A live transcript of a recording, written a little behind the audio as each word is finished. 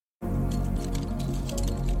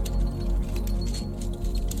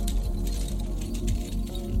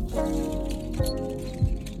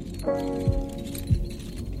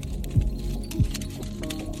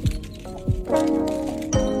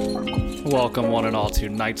Welcome one and all to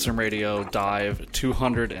Nightsum Radio Dive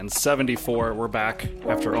 274. We're back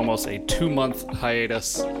after almost a 2-month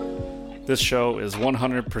hiatus. This show is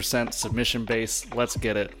 100% submission based. Let's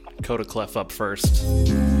get it. Coda Clef up first.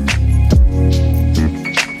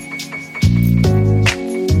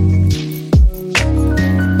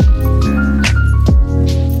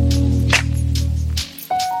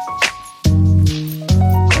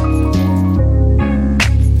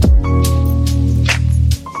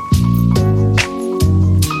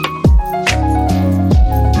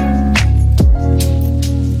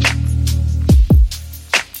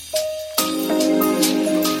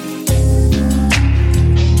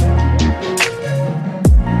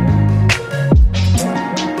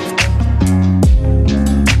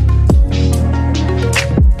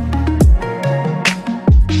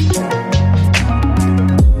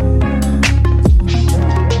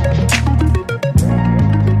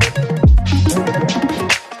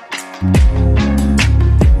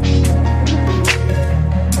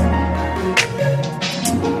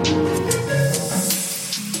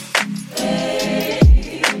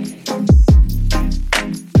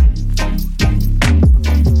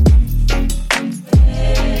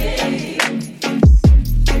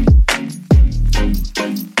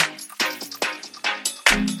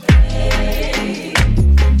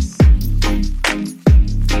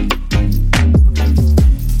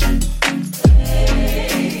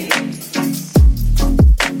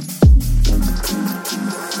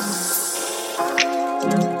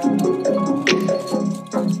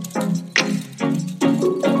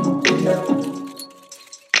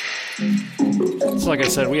 Like I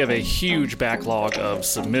said, we have a huge backlog of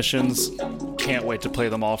submissions. Can't wait to play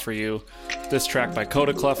them all for you. This track by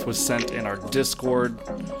Coda Clef was sent in our Discord.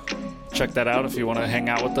 Check that out if you want to hang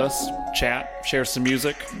out with us, chat, share some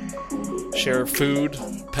music, share food,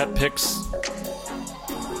 pet pics.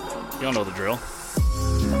 Y'all know the drill.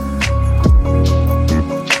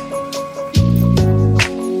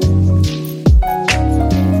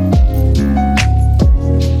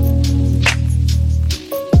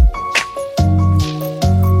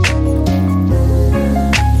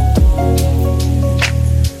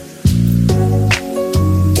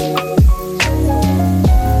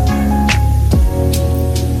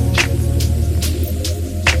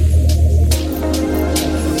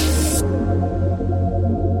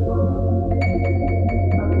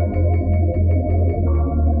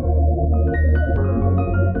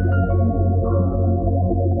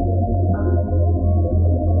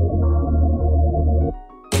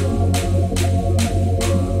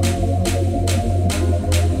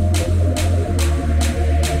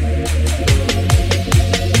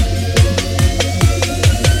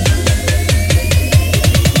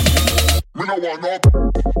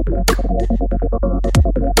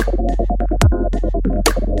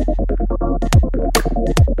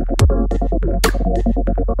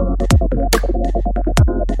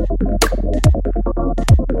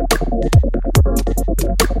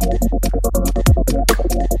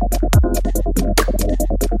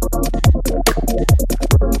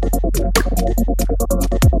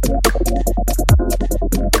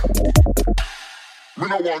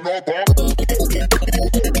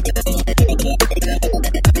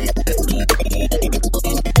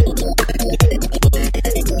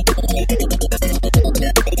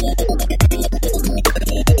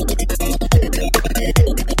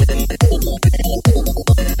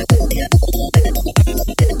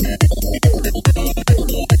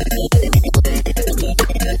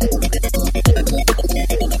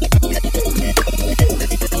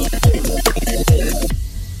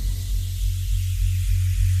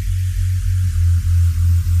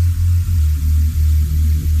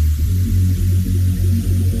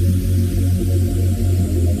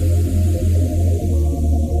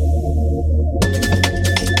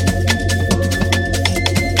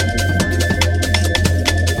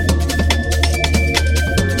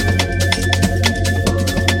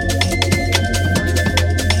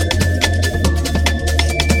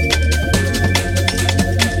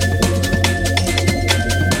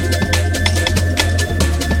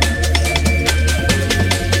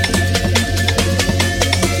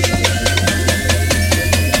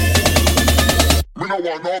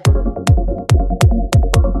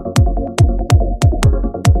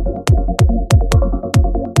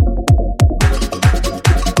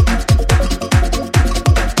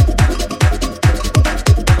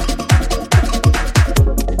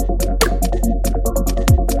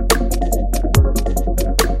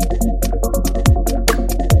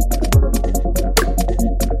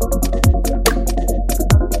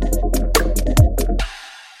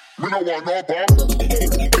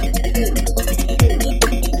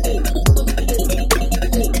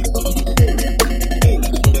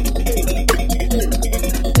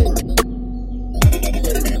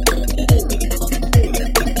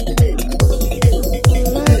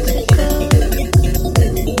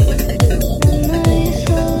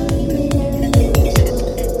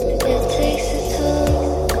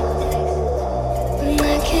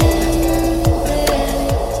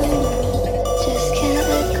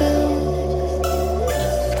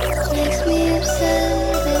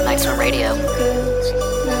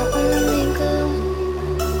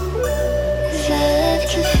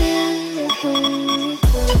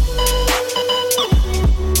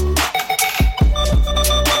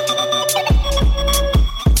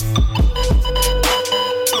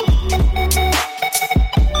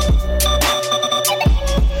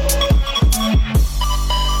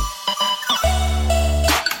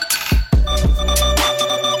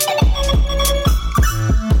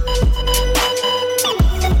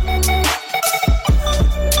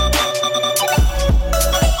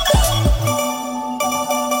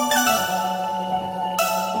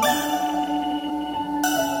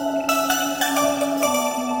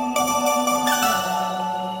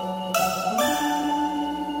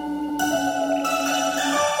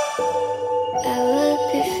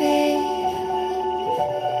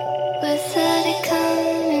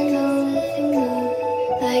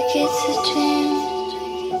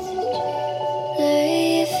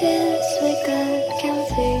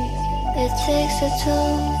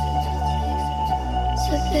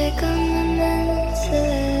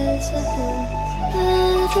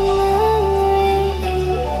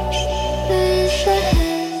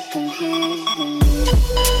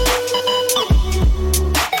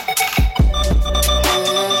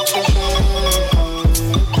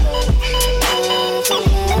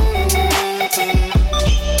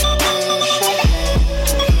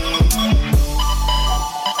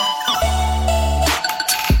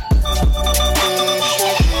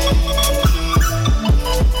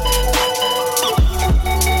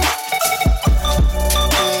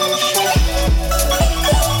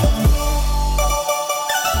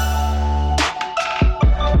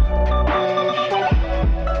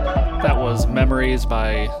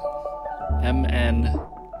 By MNSTRM.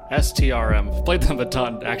 Played them a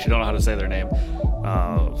ton. Actually, don't know how to say their name.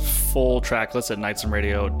 Full track list at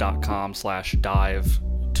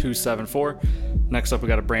nightsomeradio.com/dive274. Next up, we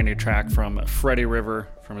got a brand new track from Freddie River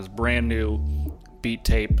from his brand new beat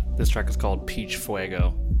tape. This track is called Peach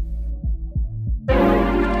Fuego.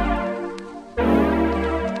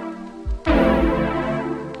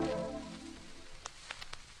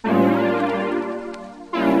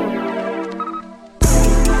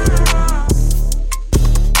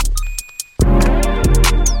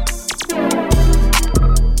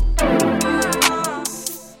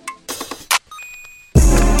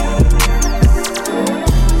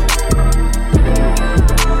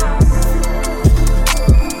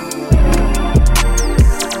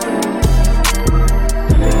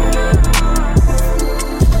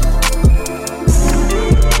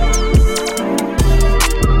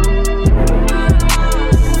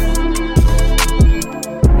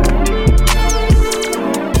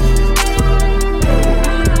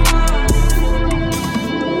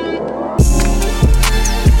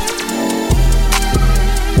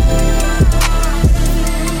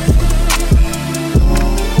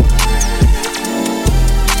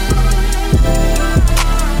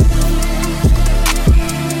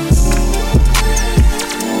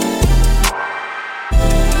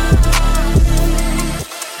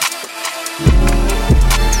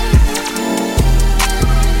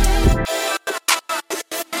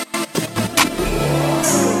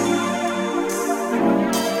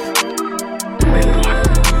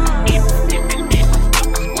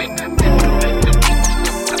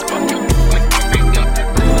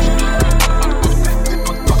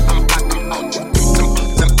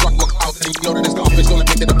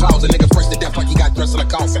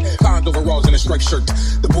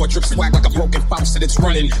 It's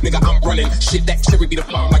running, nigga, I'm running. Shit, that cherry be the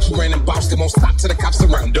bomb like he ran and bounced. It won't stop till the cops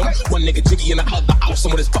around him. One nigga jiggy in the other out.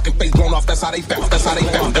 Some with his fucking face blown off. That's how they found. That's how they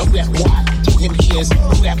found him. Who that boy? Who him is?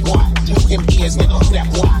 Who that boy? Who him is? Nigga, who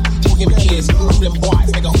that boy? Who him is? Who them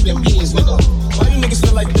boys? Nigga, who them is? Nigga. Why you niggas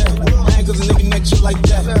feel like that? Man, cause a nigga neck shit like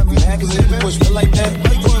that. Man, cause a nigga push feel like that.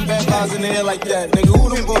 Why you putting bad vibes in the air like that? Nigga,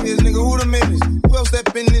 who them boys is? Nigga, who them is? Who else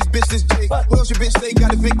step in this bitch this Jake? Who else your bitch say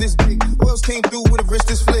gotta pick this dick? Who else came through with a wrist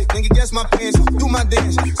this flick? Nigga, guess my pants, do my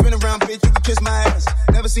dance. Spin around, bitch, you can kiss my ass.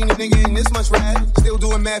 Never seen a nigga in this much rad. Still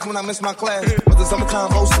doing math when I miss my class. Was the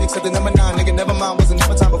summertime 06 at the number 9, nigga, never mind. Was the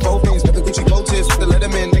number time before things. Got the Gucci gold tips with the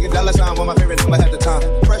Letterman, nigga, dollar sign. Was my favorite number at the time.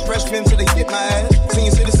 Fresh film till they get my ass.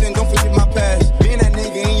 Senior citizen, don't forget my past. Being that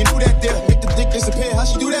nigga and you knew that there. Make the dick disappear, how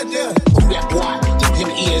she do that there? Who that boy? Who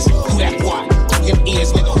him is? Who that boy? Who him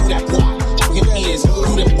is, nigga, who that boy? Who him is?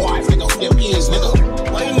 Who them boys? Nigga, who them is, nigga?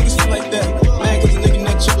 Why you niggas feel like that? Man, cause a nigga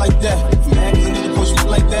neck shit like that. Man, cause a nigga push me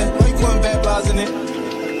like that. Why you putting bad vibes in it?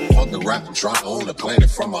 the rap try on the planet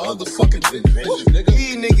from my other fucking dimension, nigga.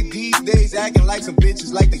 These niggas these days acting like some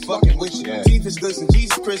bitches like they fucking with you. Yeah. Teeth is good and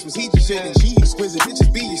Jesus Christmas, he just shit and she exquisite. Bitches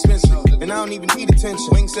be expensive, and I don't even need attention.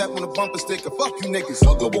 Wings up on a bumper sticker, fuck you niggas.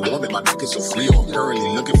 Fuck up a woman, my dick is so free. I'm currently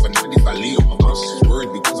looking for 95 Leo. My mom is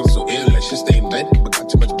worried because I'm so ill. That shit stay in bed, but got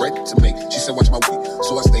too much bread to make. She said, watch my weight.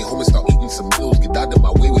 So I stay home and start eating some meals. Get out of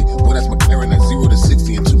my way with. Boy, that's McLaren at 0 to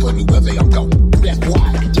 60 and 2.0 weather. I'm gone. That boy,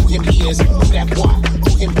 who him is, that boy,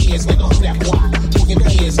 who him is, nigga, who that boy, who him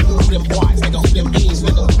is, who them boys, nigga, who them is,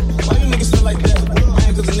 nigga. Why you niggas feel like that?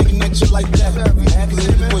 Man, cause a nigga neck shit like that. Man, cause a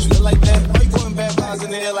nigga push feel like that. Why you putting bad vibes in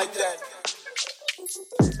the air like that?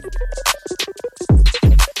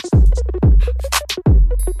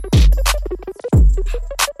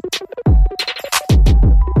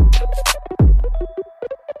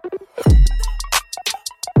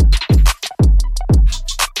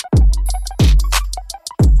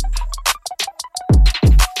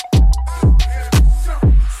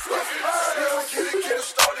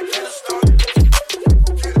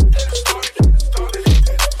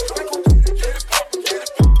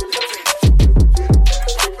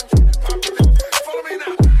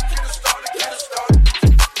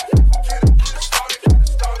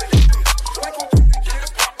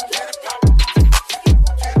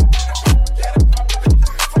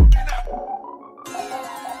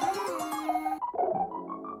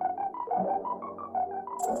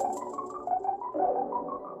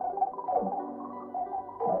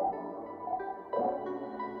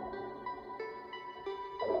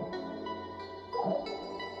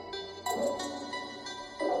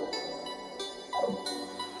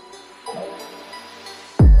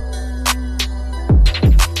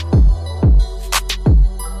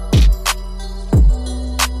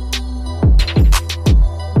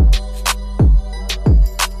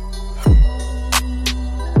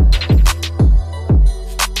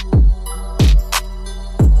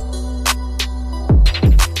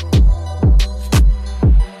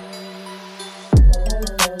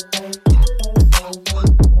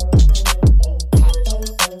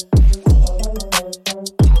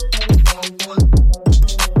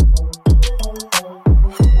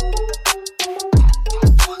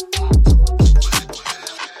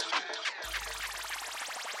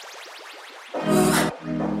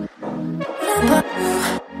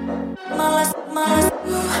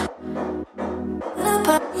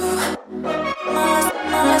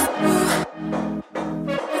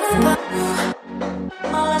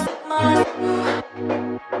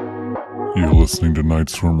 You're listening to Night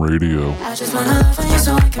Storm Radio. I just wanna love on you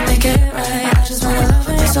so I can make it right. I just wanna love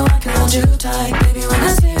on you so I can hold you tight. Baby, when I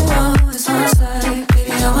see you, oh, it's on sight.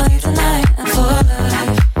 Baby, I want you tonight and for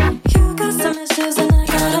life. You got some issues and I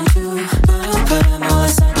got them too, but I'll put them all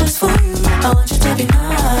aside just for you. I want you to be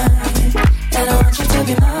mine, and I want you to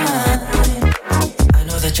be mine. I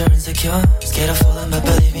know that you're insecure, scared of falling, but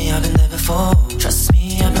believe me, I've been there before. Trust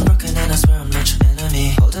me, I've been broken and I swear I'm not your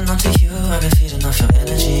enemy. Holding on to you, I've been feeding off your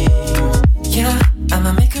energy. Yeah,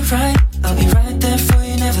 I'ma make it right. I'll be right there for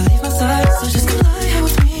you, never leave my side. So just come lie here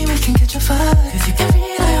with me, we can get your vibe. Cause you can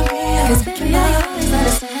rely on me, cause baby, I always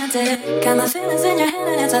understand it. Got my feelings in your hand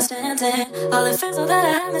and it's outstanding. All the feels that I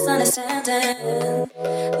have misunderstanding.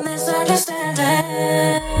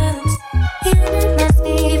 Misunderstandings. You must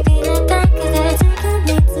be feeling bad cause they're taking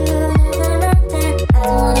me to another mountain. I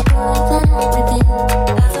don't wanna go up and out with you.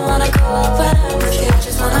 I don't wanna go up and out with you. I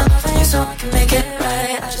just wanna love on you so I can make it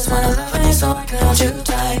right. I just wanna love on you so I can hold you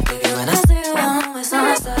tight. Baby, when I see you, I'm always on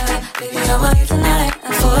my side. Baby, I want you tonight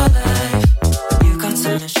and for life. You got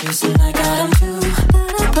some issues and I got them too,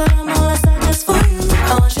 but I put them all aside just for you. I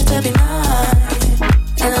want you to be mine,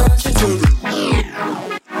 and I want you to be mine.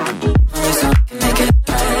 So I can make it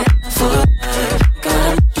right and for life. Got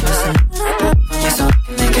them trusting you so I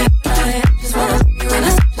can make it right. Just wanna love you and I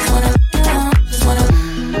just wanna love you down. Just wanna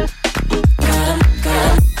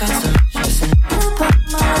got some trusting.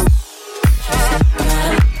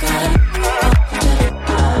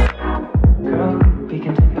 Girl, we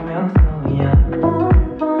can take it real slow, yeah.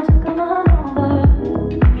 Won't you come on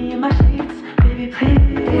over? Put me in my sheets, baby,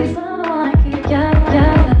 please. Cause I wanna keep ya.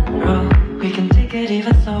 Girl, we can take it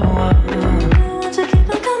even slower. Won't you keep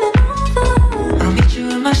on coming over? I'll meet you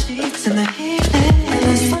in my sheets in the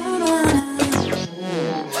evening.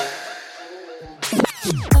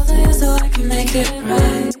 Love you so I can make it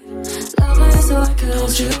right. Love you so I can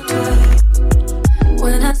hold you tight.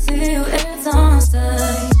 When I see you, it's on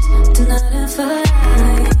sight. Tonight and fight.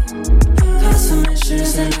 You got some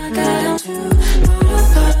issues and I got them too, but I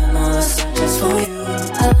put them all aside just for you. I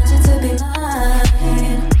want you to be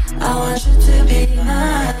mine. I want you to be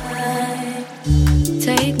mine.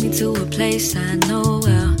 Take me to a place I know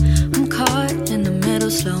well,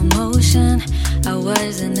 slow motion. I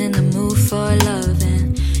wasn't in the mood for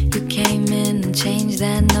loving. You came in and changed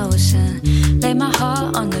that notion. Laid my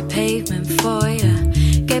heart on the pavement for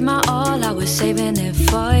you. Gave my all, I was saving it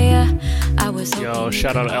for you. I was Yo,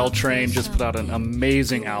 shout out L Train, just put out an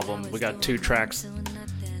amazing album. We got 2 tracks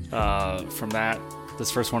from that.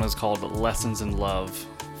 This first one is called Lessons in Love,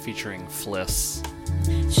 featuring Fliss.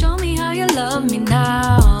 Show me how you love me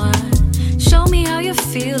now. Show me how you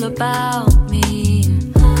feel about me.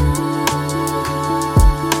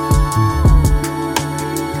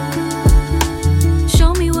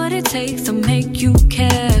 Show me what it takes to make you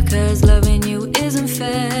care, 'cause loving you isn't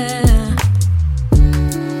fair.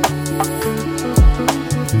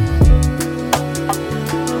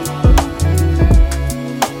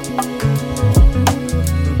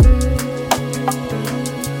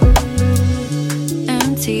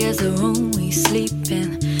 Empty as the room we sleep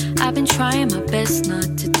in. I've been trying my best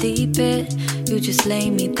not to deep it. You just lay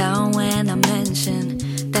me down when I mention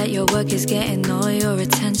that your work is getting all your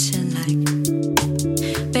attention. Like,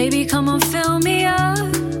 baby, come on, fill me up,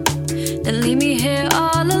 then leave me here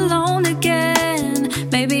all alone again.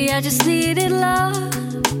 Maybe I just needed love.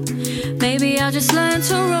 Maybe I'll just learn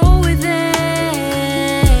to roll with it.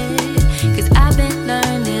 'Cause I've been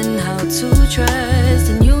learning how to trust,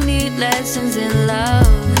 and you need lessons in love.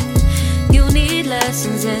 You need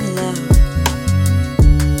lessons in love.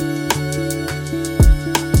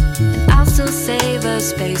 And I'll still save a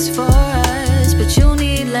space for us, but you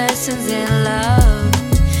need lessons in love.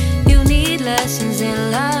 You need lessons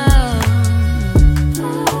in love.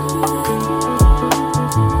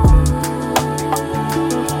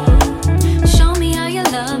 Show me how you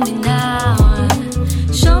love me now.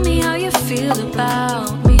 Show me how you feel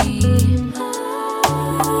about me.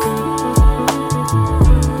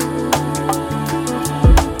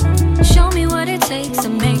 Show me what it takes to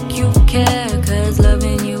make you care, 'cause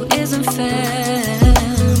loving you isn't fair.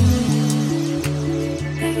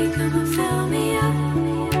 Baby, come and fill me up.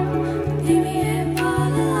 Leave me here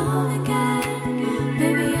all alone again.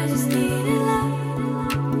 Maybe I just needed love.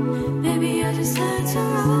 Maybe I just learned to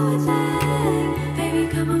roll with it. Baby,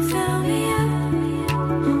 come and fill me up.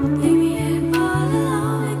 Leave me here all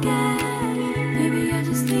alone again. Maybe I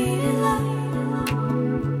just needed love.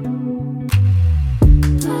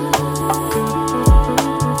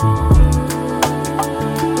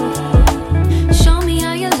 Show me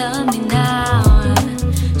how you love me now.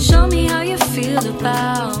 Show me how you feel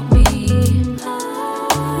about me.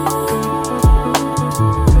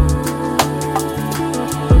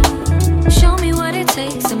 Show me what it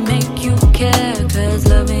takes to make you care, 'cause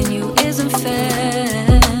loving you isn't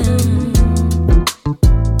fair.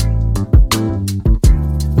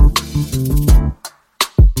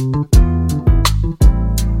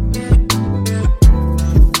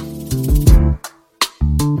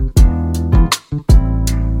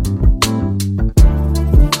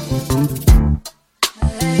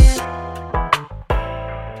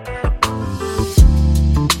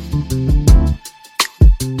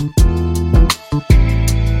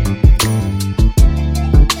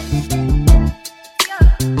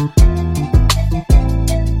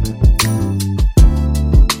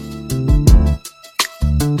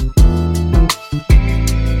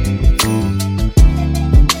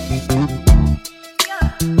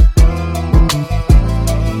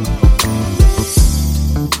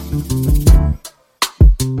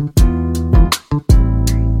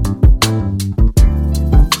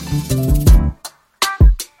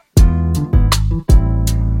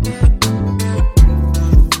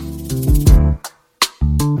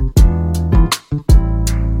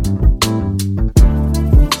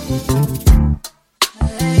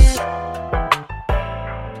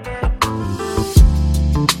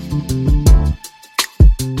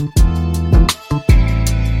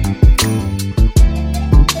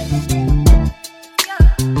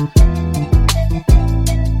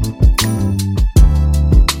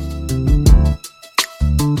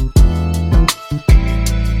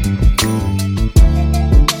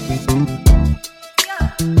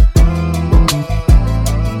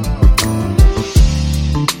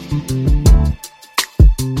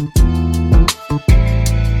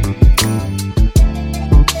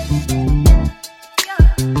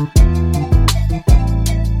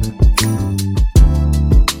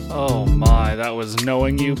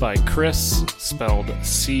 Knowing You by Chris, spelled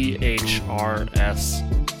C-H-R-S,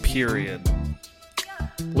 period.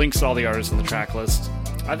 Links to all the artists in the track list.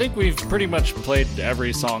 I think we've pretty much played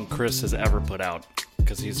every song Chris has ever put out,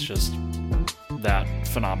 because he's just that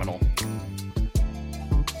phenomenal. I'm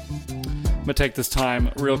gonna take this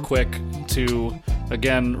time real quick to,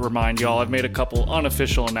 again, remind y'all, I've made a couple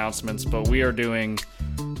unofficial announcements, but we are doing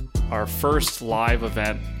our first live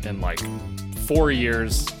event in like 4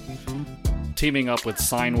 years, teaming up with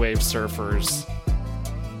Sine Wave Surfers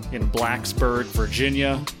in Blacksburg,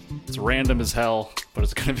 Virginia. It's random as hell, but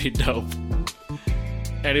it's going to be dope.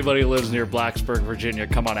 Anybody who lives near Blacksburg, Virginia,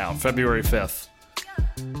 come on out. February 5th.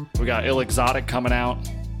 We got Ill Exotic coming out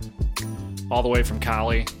all the way from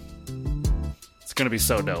Cali. It's going to be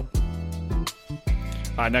so dope.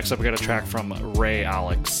 Next up, we got a track from Ray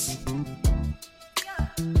Alex.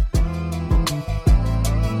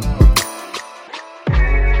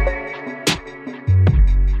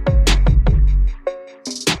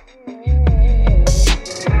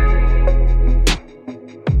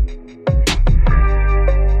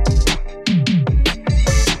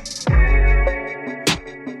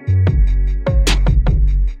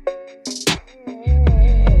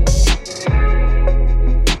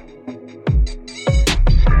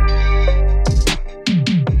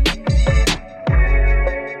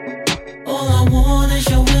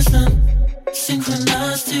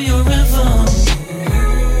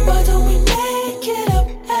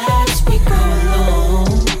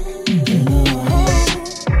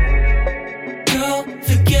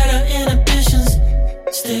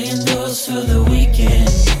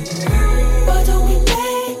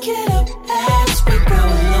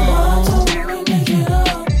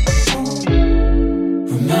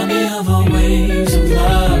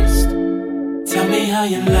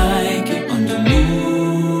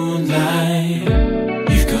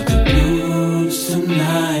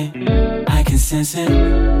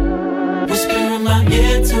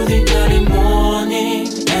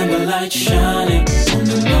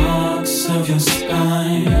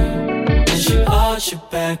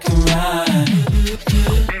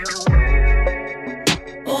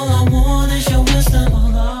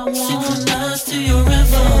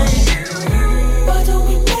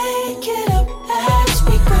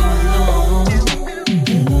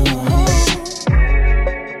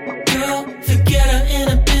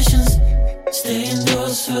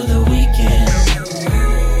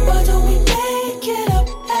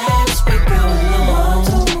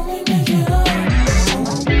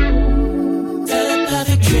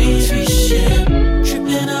 Telepathic dreams we share.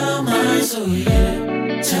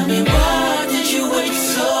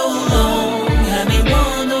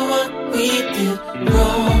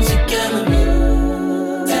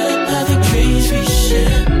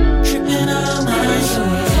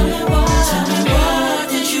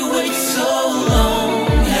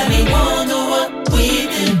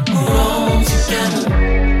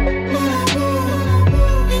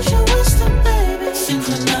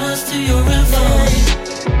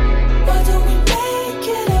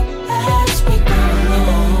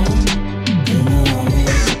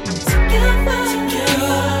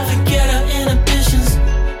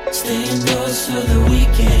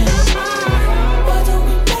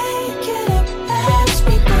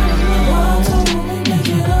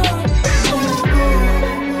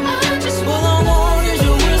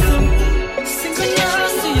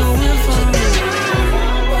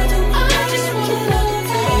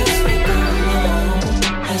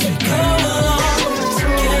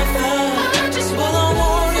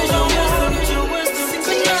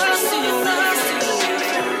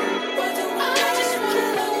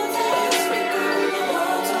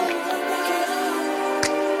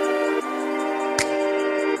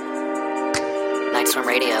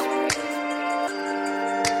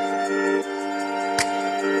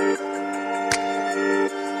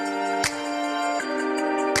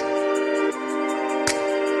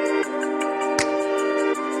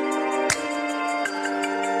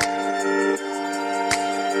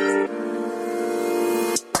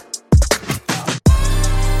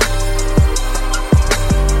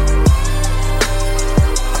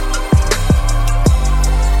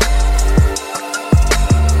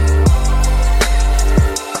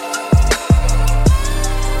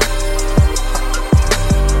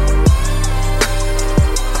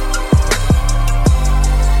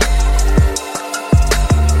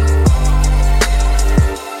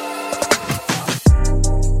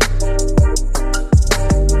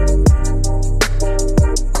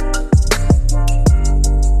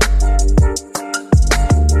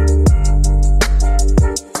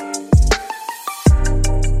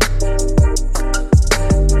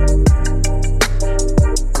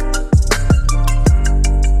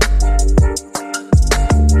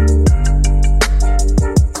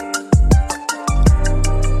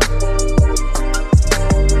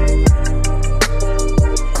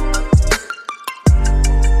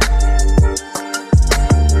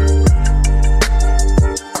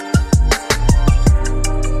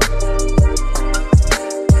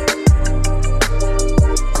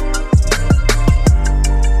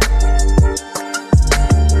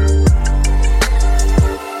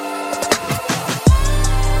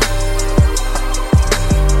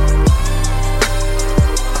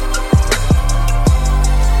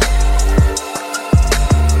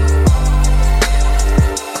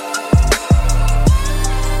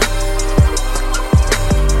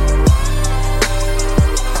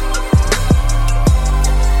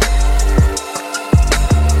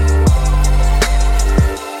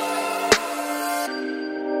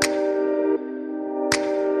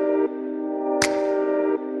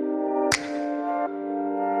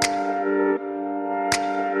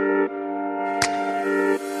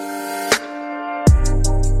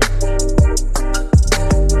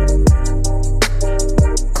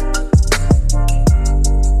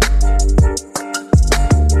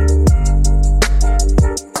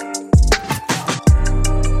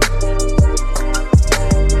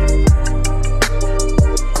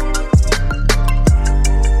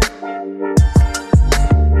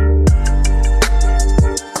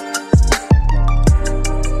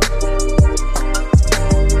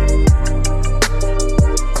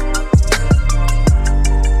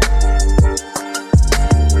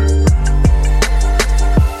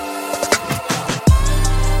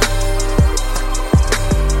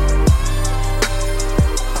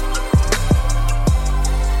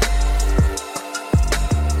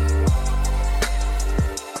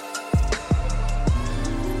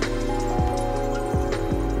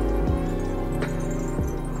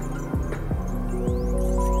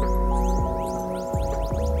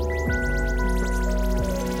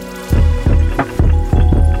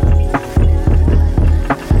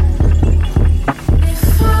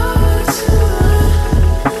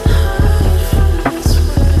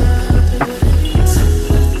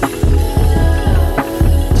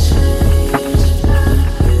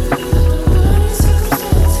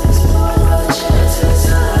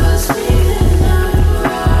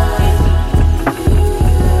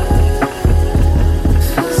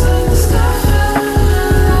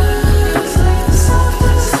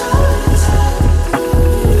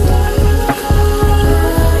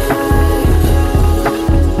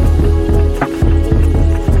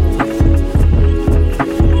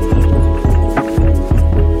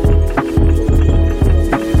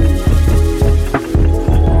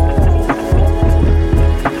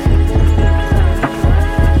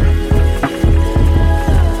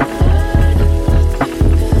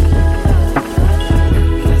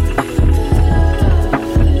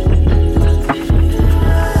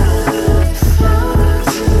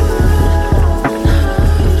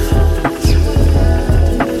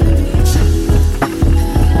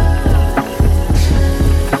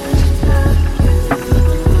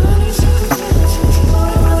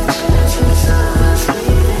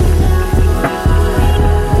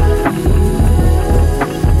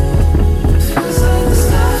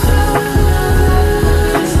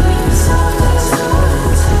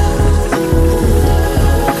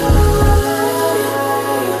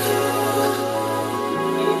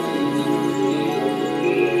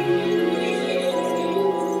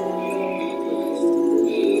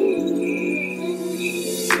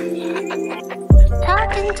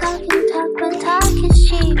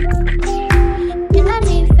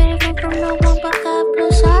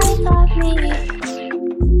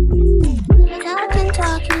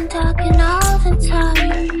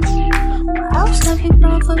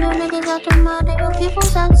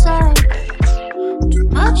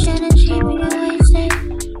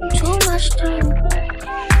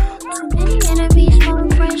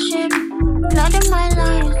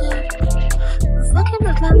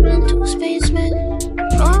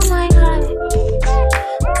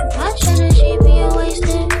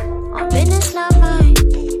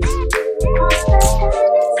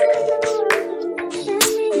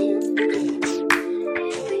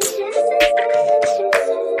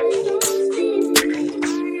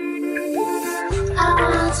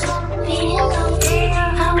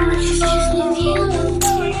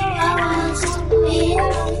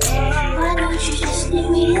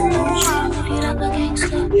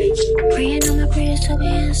 to be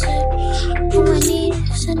insane. On my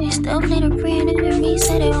knees, and they still play the brand into me.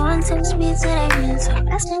 Say they want some speed, say they mean some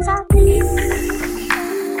best things I think.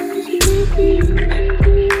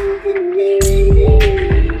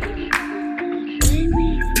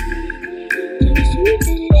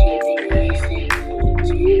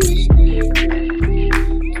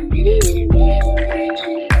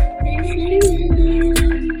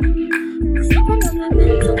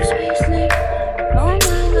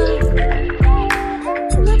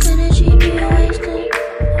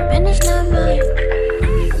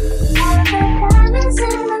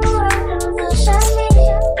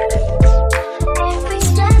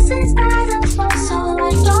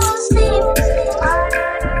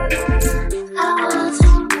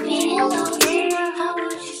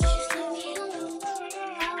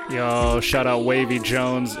 Yo, shout out Wavy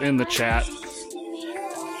Jones in the chat.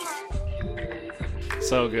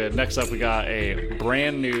 So good. Next up, we got a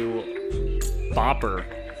brand new bopper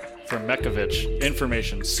from Mekovich,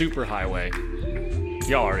 Information Superhighway.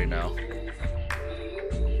 Y'all already know.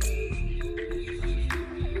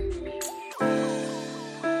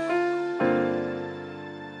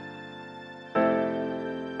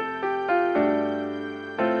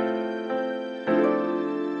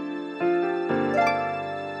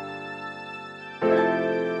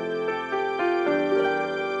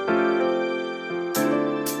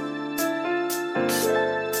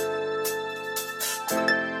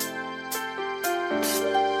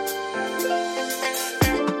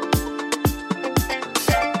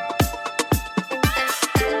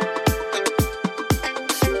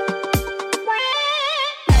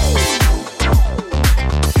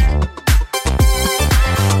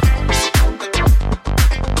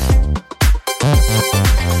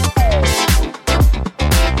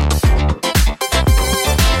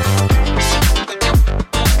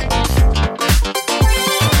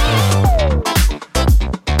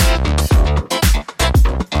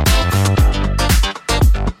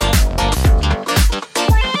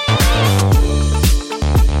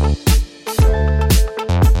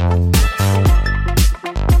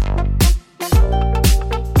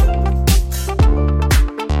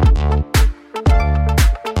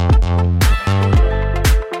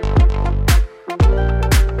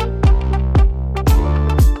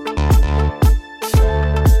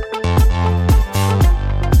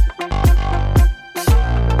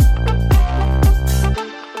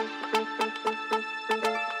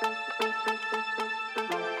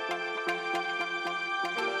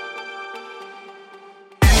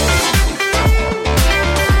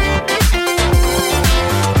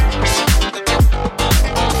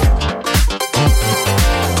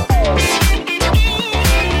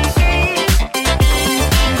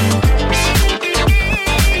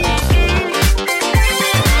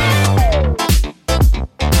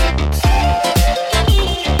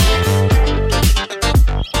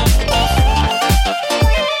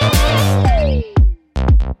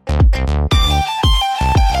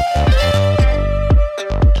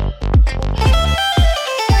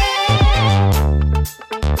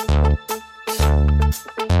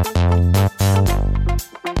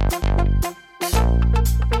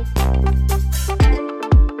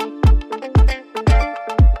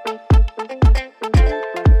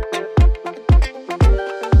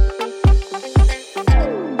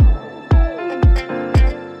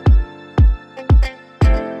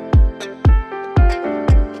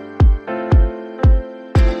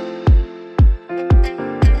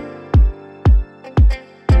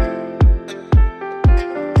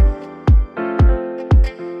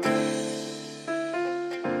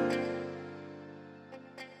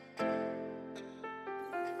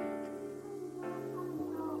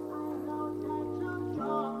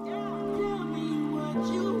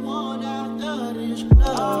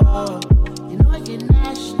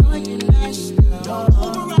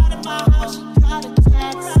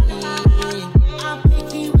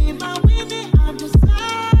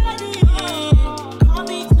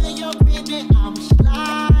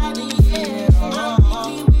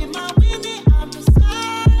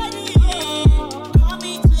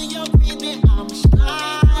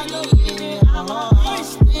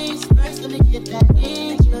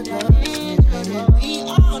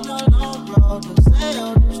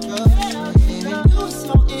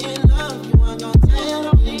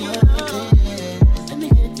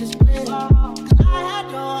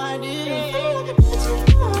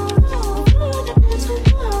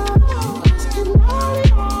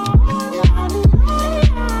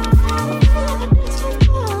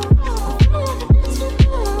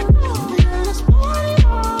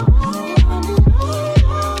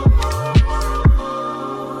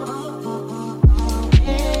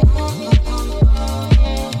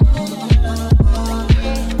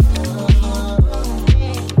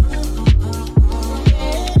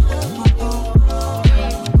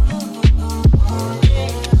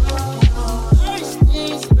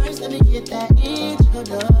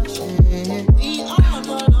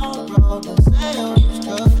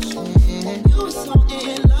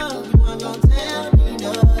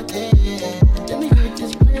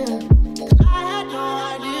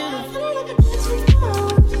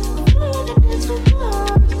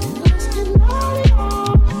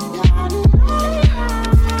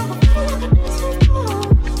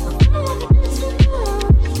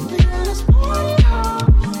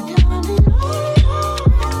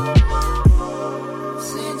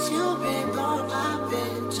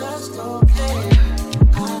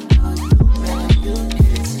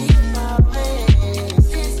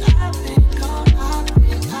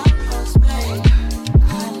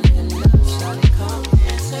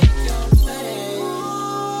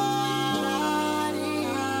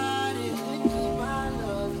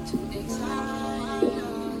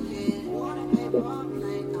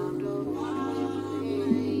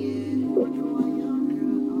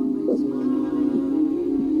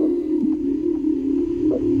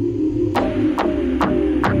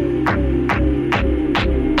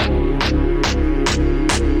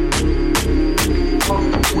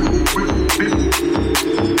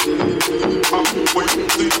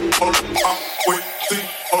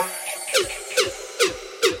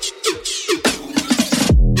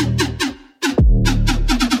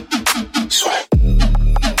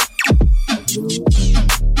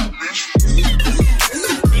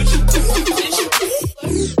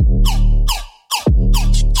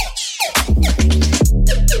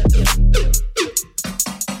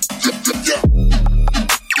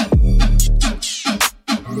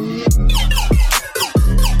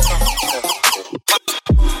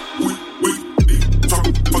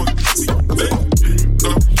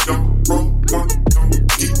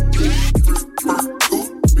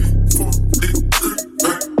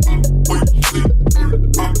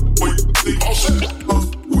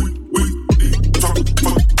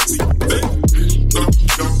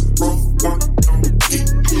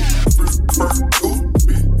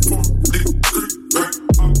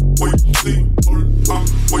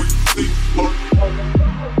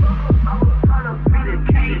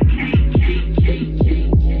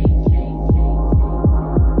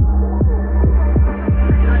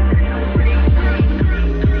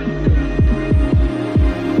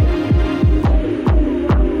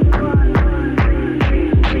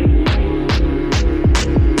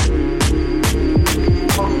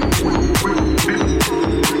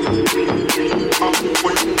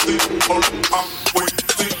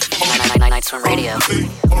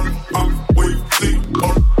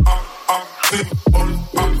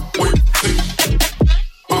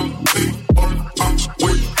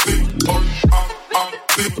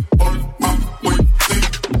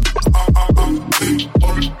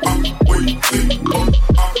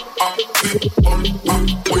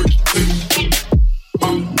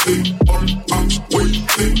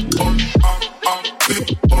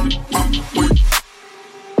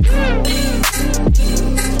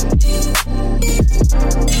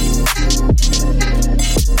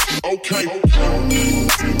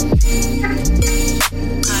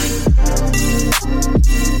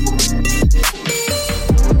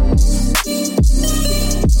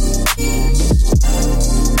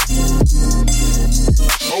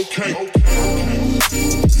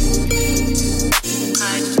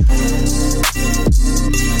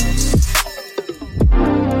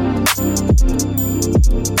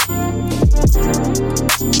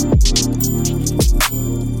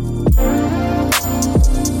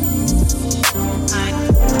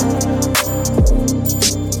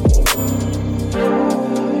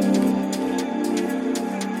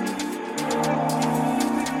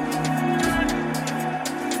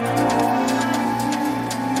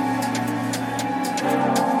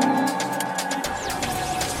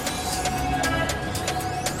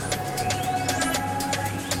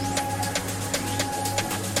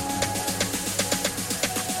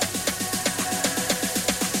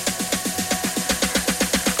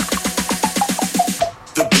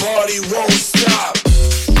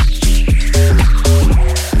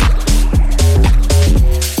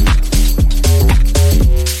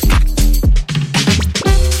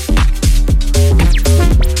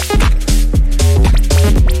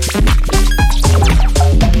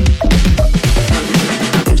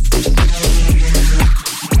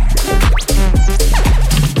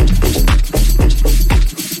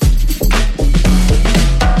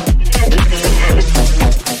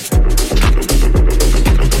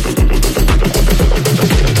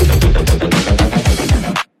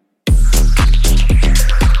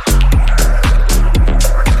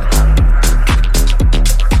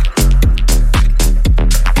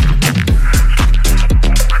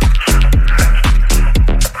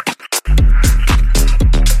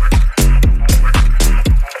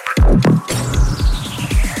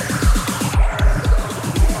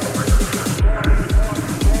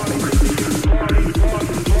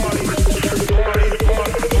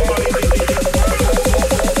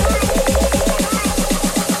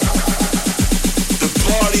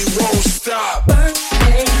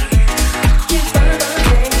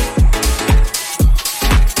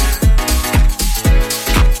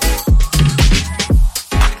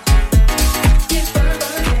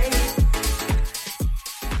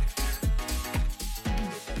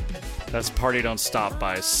 That's Party Don't Stop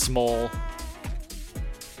by Smol.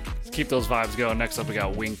 Let's keep those vibes going. Next up, we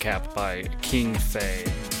got Wingcap by King Faye.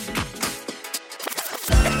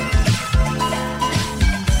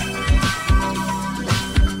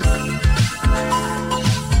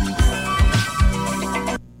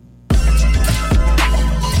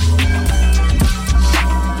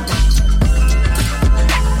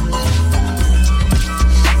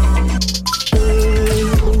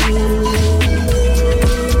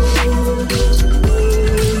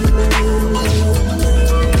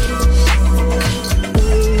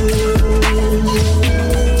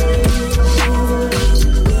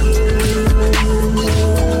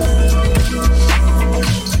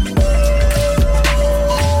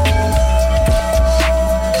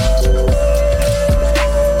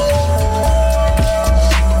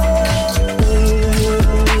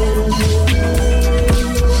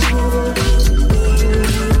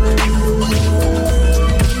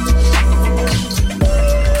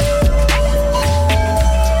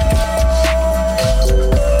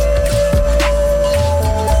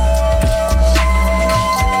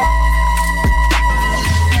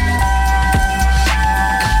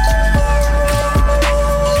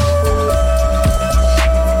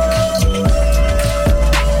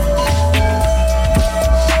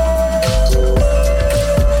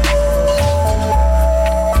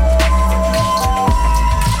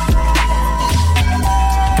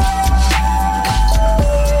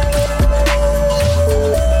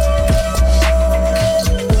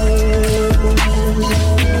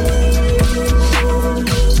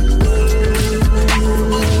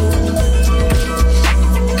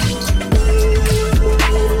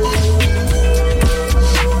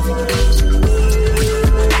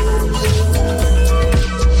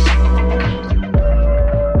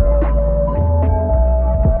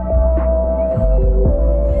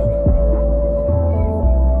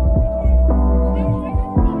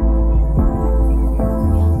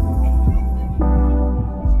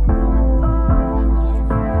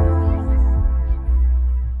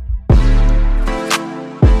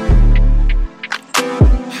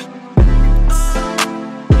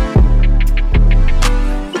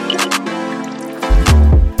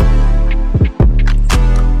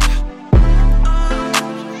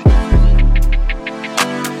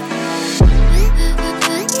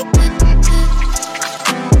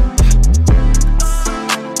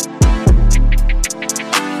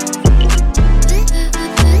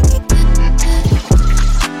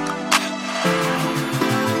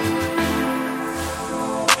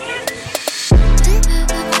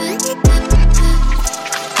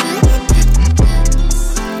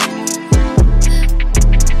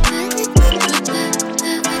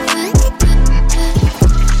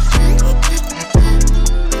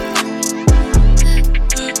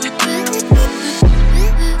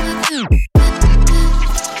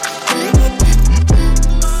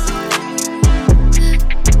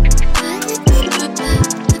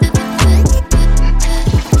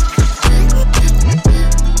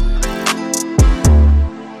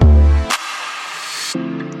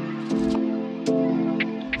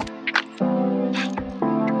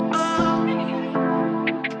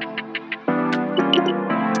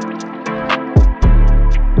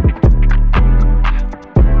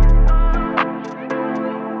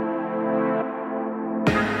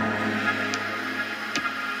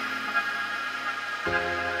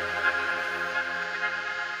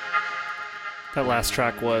 last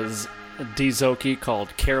track was Dzoki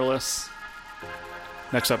called Careless.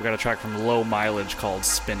 Next up, we got a track from Low Mileage called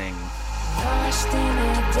Spinning. Lost in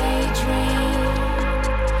a daydream,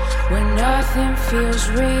 when nothing feels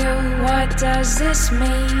real. What does this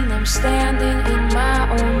mean? I'm standing in my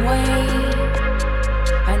own way.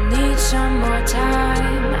 I need some more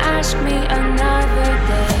time. Ask me another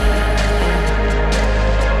day.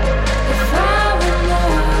 If I would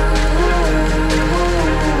move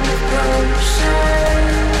closer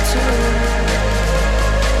to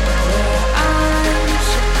where I'm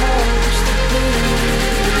supposed to be.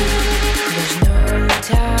 There's no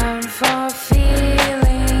time for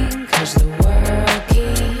feeling, 'cause the world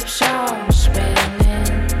keeps on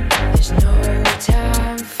spinning. There's no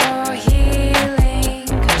time for healing,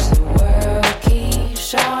 'cause the world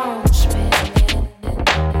keeps on spinning.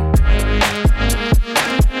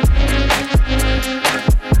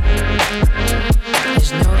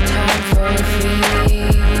 There's no time for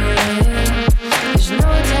feeling. There's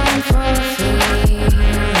no time for feeling.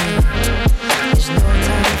 There's no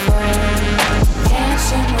time for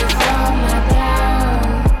dancing with all my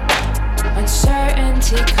doubt.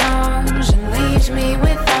 Uncertainty comes and leaves me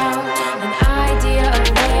without an idea of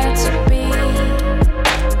where to be.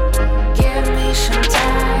 Give me some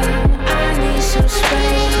time, I need some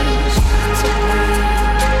space to breathe,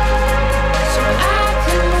 so I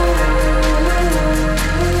can move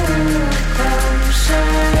closer to where I'm supposed to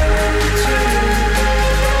be.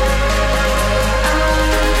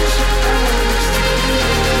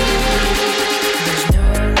 There's no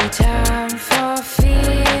time for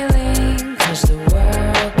feeling, 'cause the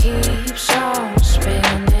world keeps on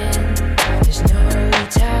spinning. There's no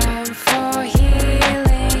time for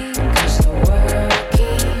healing, 'cause the world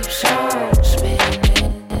keeps on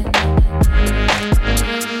spinning.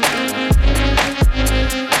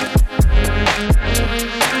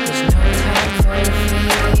 There's no time for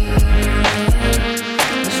feeling.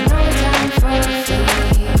 There's no time for feeling.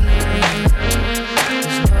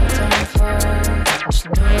 There's no time for. There's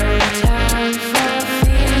no time for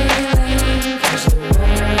feeling, 'cause the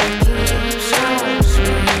world keeps on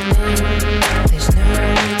spinning. There's no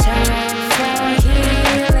time for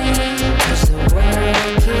healing, 'cause the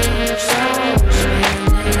world keeps on spinning.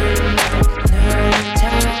 No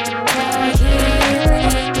time for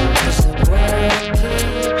healing, 'cause the world keeps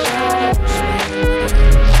on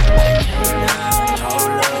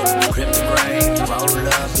Hold up, grip the brain, roll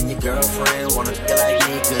up, and your girlfriend wanna feel like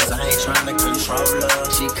me, 'cause I ain't tryna control her.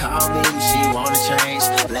 She called me, she wanna change.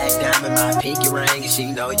 Black diamond, my pinky ring, and she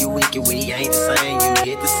know you weak and we ain't the same. You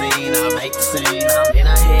hit the scene, I make the scene. I'm in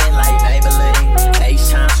her head like Maybelline.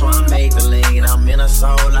 H-time, so I make the lean. I'm in her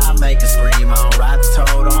soul, I make her scream. I don't ride the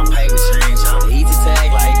toad, on paper change. I'm easy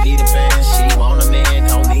tag like Peter Pan. She want a man,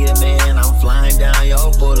 don't need a man. I'm flying down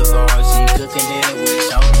your boulevard. She cooking dinner with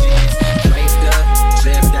your hands. Draped up,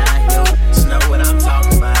 dripped out, yo. You know what I'm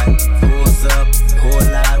talking about. Pulls up,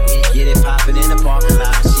 pull out, we get it poppin' in the parking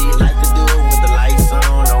lot. She like to do it with the lights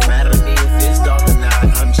on. Don't matter to me if it's dark or not.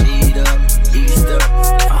 I'm G'd up, eased up,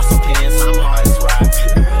 fossil pants, I'm hard as rock.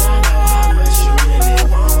 Girl, I know how much you really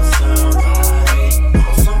want somebody.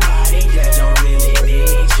 Want somebody that don't really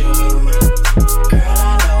need you. Girl,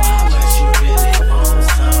 I know how much you really want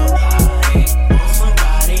somebody. Want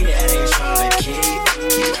somebody that ain't tryna keep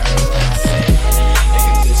her what I said. That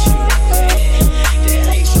can put you to bed. That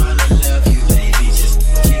ain't tryna love you, baby. Just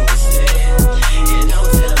keep it steady. And don't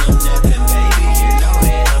tell them nothing, baby. You know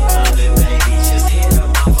that I'm coming, baby. Just hit up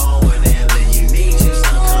my phone whenever you need you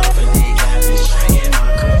some company. Got me drinking my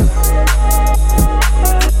cup.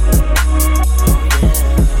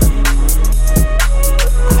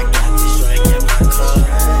 I got this drink in my cup.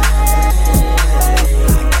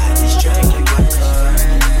 I got this drink in my cup.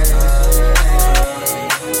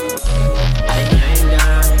 I came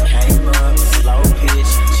down, came up, slow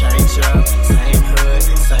pitch, change up, same hood,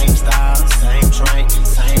 same style, same drink,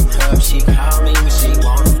 same cup. She call me when she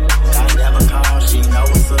want it. I never call, she know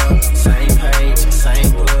what's up. Same page,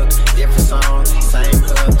 same book, different song, same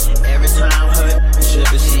hook. Every time her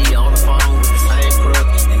sugar, she on the phone with the same crook.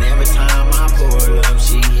 And every time I pull up,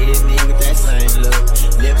 she hit me with that same look.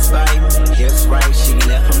 Lips bite, hips right, she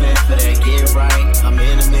left a man for that get right. I'm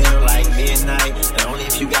in the middle like midnight, and only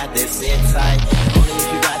if you got that sit tight. Only if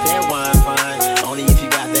you got that wine fine, only if you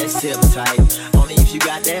got that sip tight. Only if you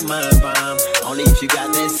got that mind bomb, only if you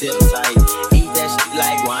got that sip tight. Eat that shit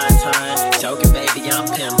like wine time, choking baby, I'm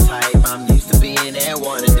pimp type. I'm used to being that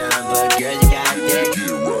one and done, but girl, you got that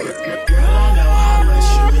get right. Girl, I know how much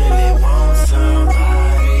you really want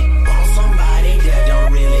somebody. Want somebody that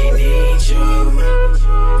don't really need you.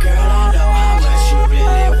 Girl, I know how much you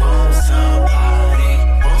really want somebody.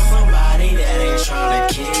 Want somebody that ain't trying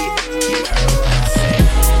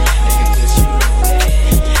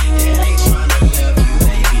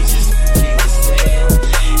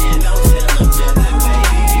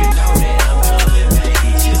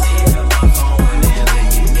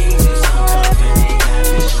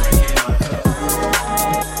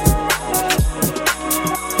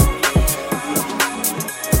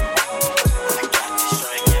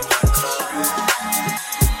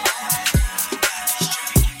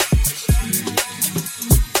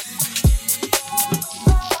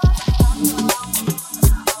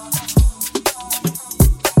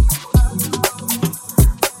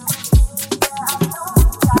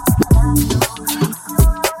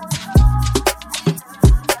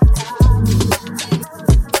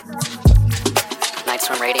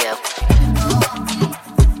Nightstorm Radio.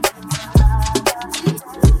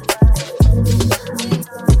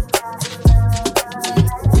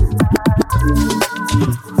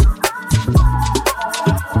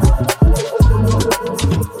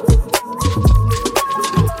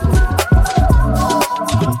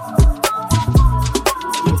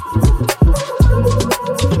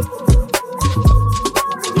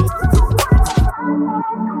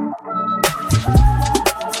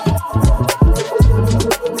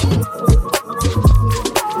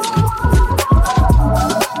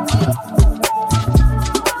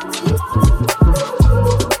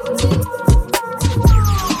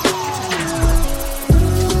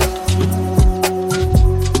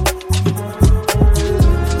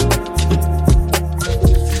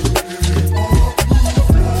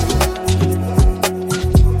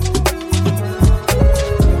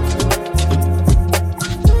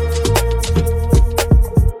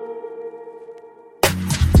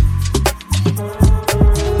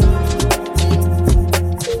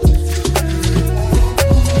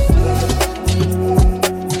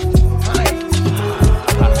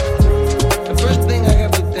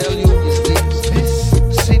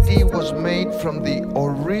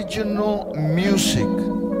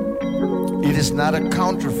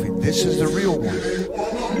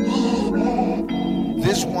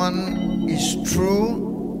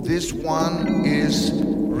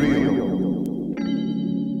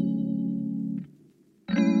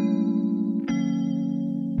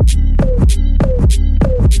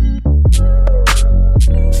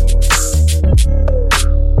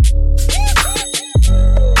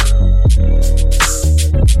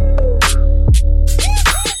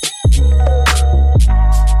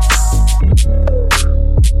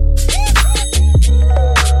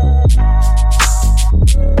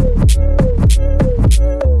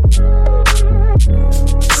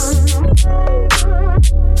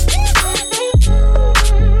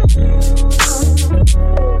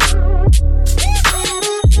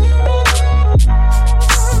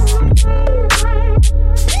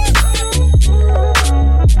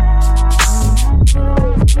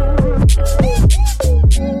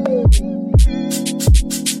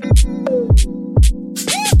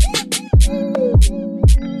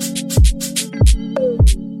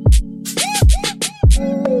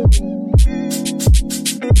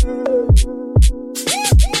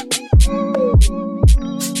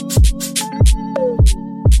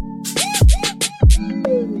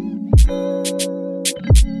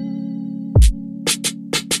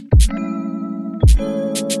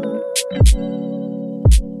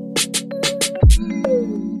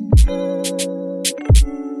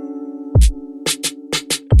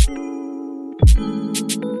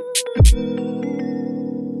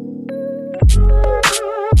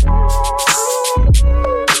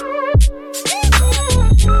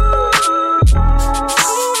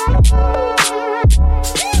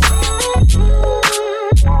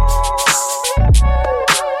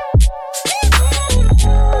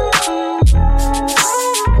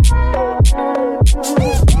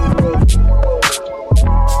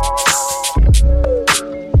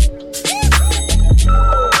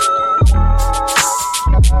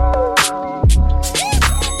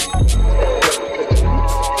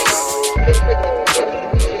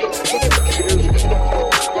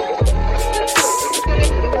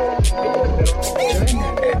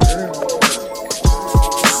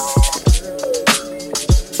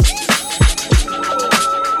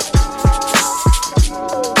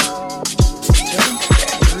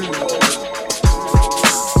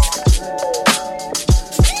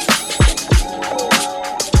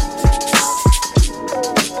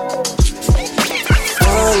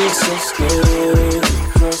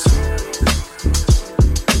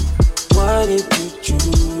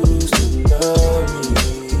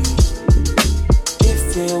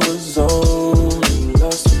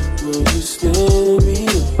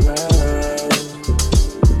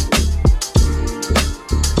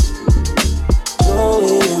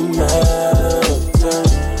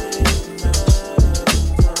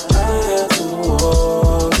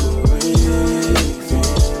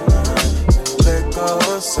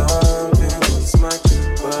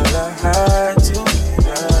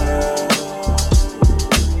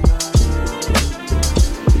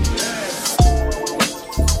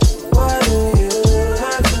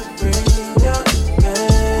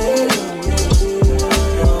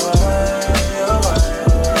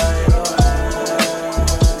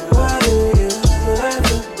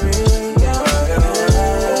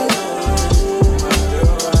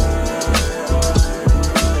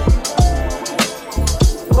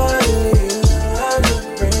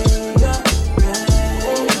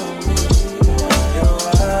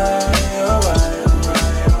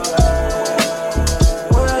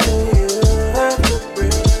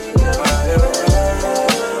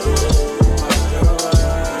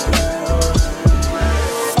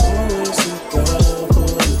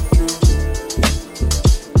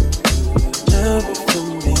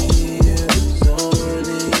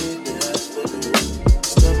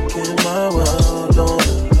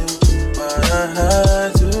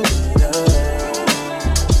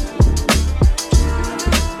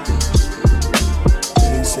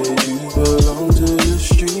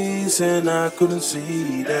 pretend I couldn't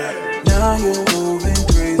see that. Now you're moving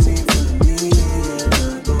crazy for me.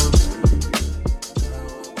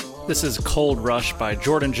 This is Cold Rush by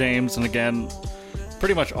Jordan James, and again,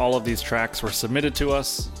 pretty much all of these tracks were submitted to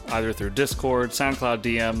us either through Discord, SoundCloud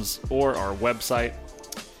DMs, or our website.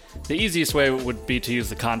 The easiest way would be to use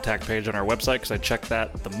the contact page on our website because I check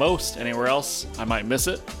that the most. Anywhere else, I might miss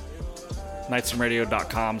it.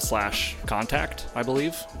 nightsfromradio.com/contact, I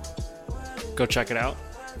believe. Go check it out.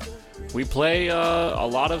 We play a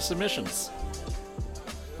lot of submissions.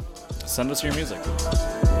 Send us your music.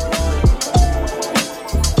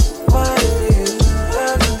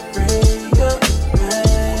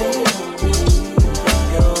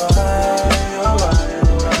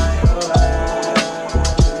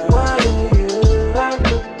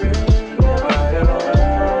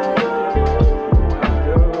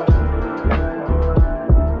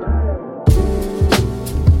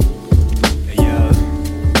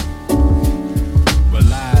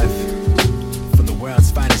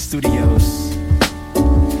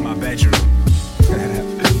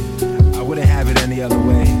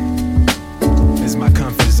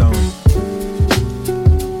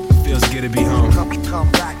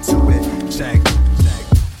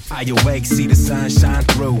 See the sun shine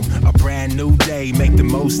through a brand new day, make the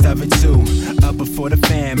most of it too. Up before the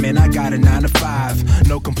fam, man, I got a 9 to 5.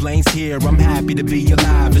 No complaints here, I'm happy to be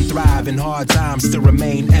alive and thrive in hard times, to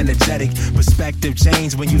remain energetic. Perspective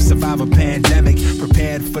change when you survive a pandemic.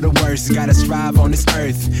 Prepared for the worst, gotta strive on this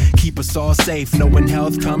earth. Keep us all safe, knowing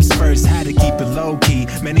health comes first. Had to keep it low key,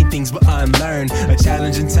 many things were unlearned. A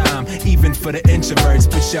challenging time, even for the introverts.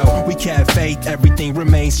 But yo, we kept faith, everything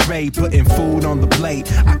remained straight. Putting food on the plate,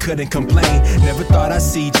 I couldn't complain. Never thought I'd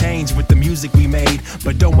see change with the music we made.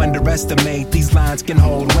 But don't underestimate, these lines can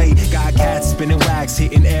hold weight. Got cats spinning wax,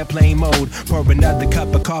 hitting airplane mode. Pour another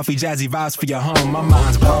cup of coffee, jazzy vibes for your home. My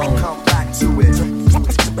mind's blown. Come back to it.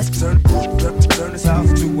 Turn this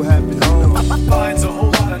house to a happy home. Finds a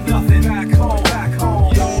whole lot of nothing back home. I'll be back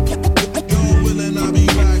home.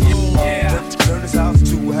 Yeah. Turn this house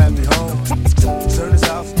to a happy home. Turn this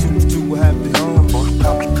house to a happy home.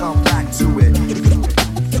 Come back to it.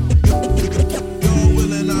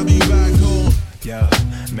 I'll be back home. Yeah,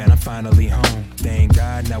 man, I'm finally home. Thank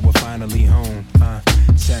God, now we're finally home.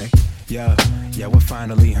 Check. Yeah, we're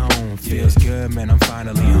finally home. Feels good, man, I'm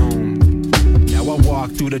finally home. Now I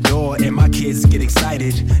walk through the door and my kids get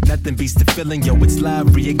excited. Nothing beats the feeling, yo, it's love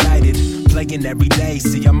reignited. Playing every day,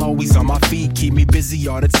 see I'm always on my feet. Keep me busy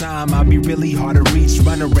all the time, I'll be really hard to reach.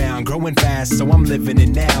 Run around, growing fast, so I'm living it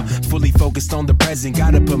now. Fully focused on the present,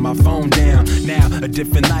 gotta put my phone down. Now, a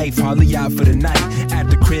different life, hardly out for the night. At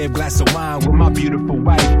the crib, glass of wine with my beautiful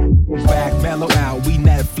wife. Back, mellow out, we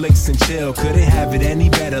Netflix and chill. Couldn't have it any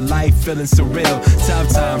better, life feeling surreal. Tough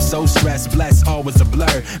times, so stressed, blessed, always a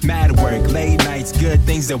blur. Mad work, late nights, good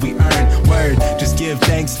things that we earn. Word, just give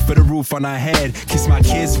thanks for the roof on our head. Kiss my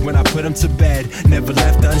kids when I put them to bed. Never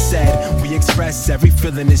left unsaid. We express every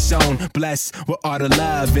feeling is shown. Blessed with all the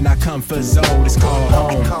love in our comfort zone. It's called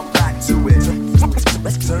home. Come back to it.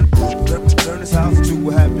 Turn this house to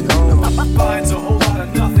a happy home. Finds a whole lot of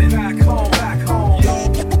nothing back home.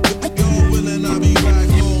 I'll be back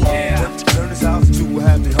home. Yeah. Turn this house to a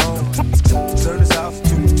happy home. Turn this house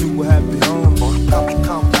to a happy home.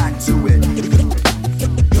 Come back to it.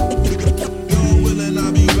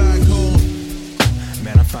 I'll be back home.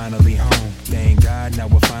 Man, I'm finally home. Thank God, now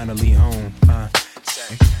we're finally home.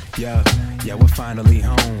 Yeah, we're finally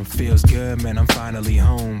home. Feels good, man, I'm finally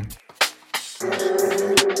home. Who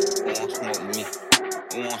won't smoke with me?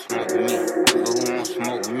 Who won't smoke with me? Who won't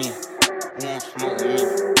smoke with me? Who won't smoke with me?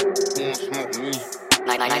 Who won't smoke with me?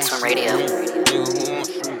 Nights from Radio. Who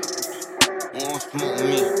won't smoke with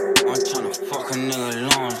me? I'm tryna fuck a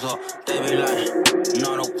nigga lungs up. They be like, no,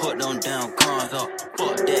 don't put them damn guns up.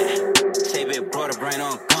 Fuck that. Say big brother, bring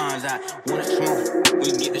them guns out. Wanna smoke?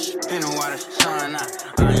 We get the spinning while the sun out.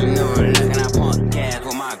 I ain't never looking, I pump gas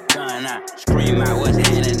with my gun out. Scream out what's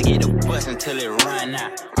happening to get the bus until it run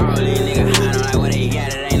out. All these niggas hiding like what they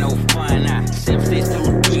got, it ain't no fun out. 7, 6,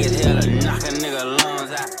 2, 3 is hell to knock a nigga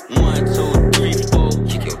lungs out. 1, 2, 3, 4,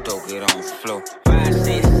 kick your dope, get on the floor. 5,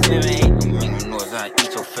 6, 7, 8, make them noise, I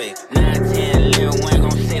eat your face. 9, 10, 11, one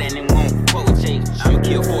gon' say that nigga won't fuck with Jake. I'ma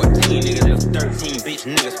kill 14 niggas if 13 bitch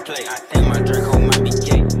niggas play. I think my Draco might be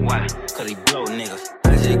gay. Why? Cause he blow niggas. I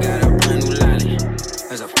just got a brand new lolly.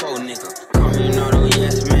 There's a faux nigga. Call me an auto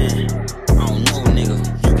yes man. I don't know nigga.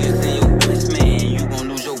 You can say your best man, you gon'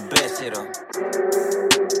 lose your best hitter.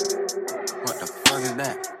 What the fuck is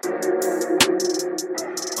that?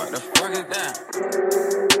 What the fuck is that?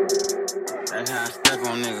 That's how I step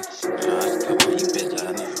on niggas. I step on you bitch ass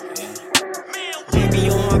niggas, yeah. Be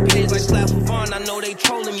on my page like Red slaps with Vaughn, I know they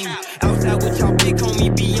trolling me. Outside with y'all big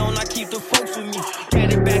homie, be on, I keep the folks with me.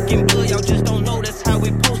 Got it back in blood, y'all just don't know that's how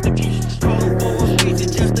it supposed to be. Call him for a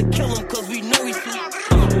reason just to kill him, cause we know he's free.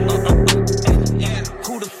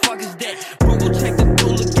 Who the fuck is that? Bro, go check the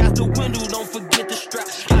door, look out the window, don't forget the strap.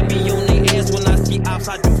 I be on they ass when I see ops,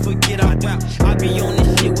 I do forget I rap. I be on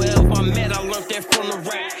this shit wherever I'm at, I learned that from the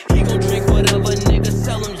rap. He gon' drink whatever nigga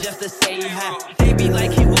sell him just to say hi. They be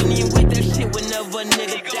like he wasn't even with that shit whenever a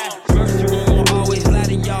nigga die. Mercy won't always lie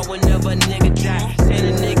to y'all whenever a nigga die. Send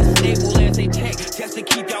a nigga stable as they check just to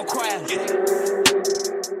keep y'all quiet.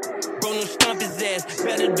 Bro, no stump his ass.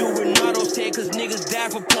 Better do Renato said, cause niggas die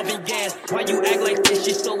for pumping gas. Why you act like this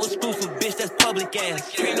shit so exclusive, bitch? That's public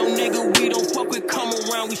ass. Ain't no nigga we don't fuck with, come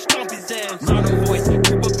around, we stump his ass. Not a voice,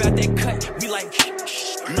 grip about that cut, we like,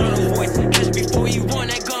 not a voice. Just before you run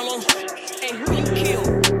that gun on, hey, who you kill?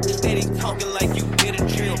 Steady talking like you did a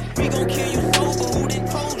drill. We gon' kill you sober, who done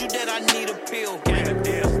told you that I need a pill? Gang a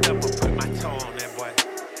deal, step up, put my toe on that boy.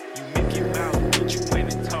 You Mickey Mouse, bitch, you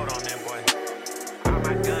went and told on that boy. All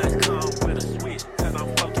my guns come with a switch, cause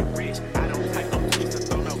I'm fucking rich. I don't take no twist to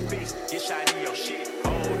throw no fish. Get shot in your shit.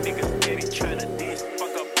 Old niggas steady tryna diss.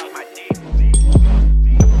 Fuck up off my dick.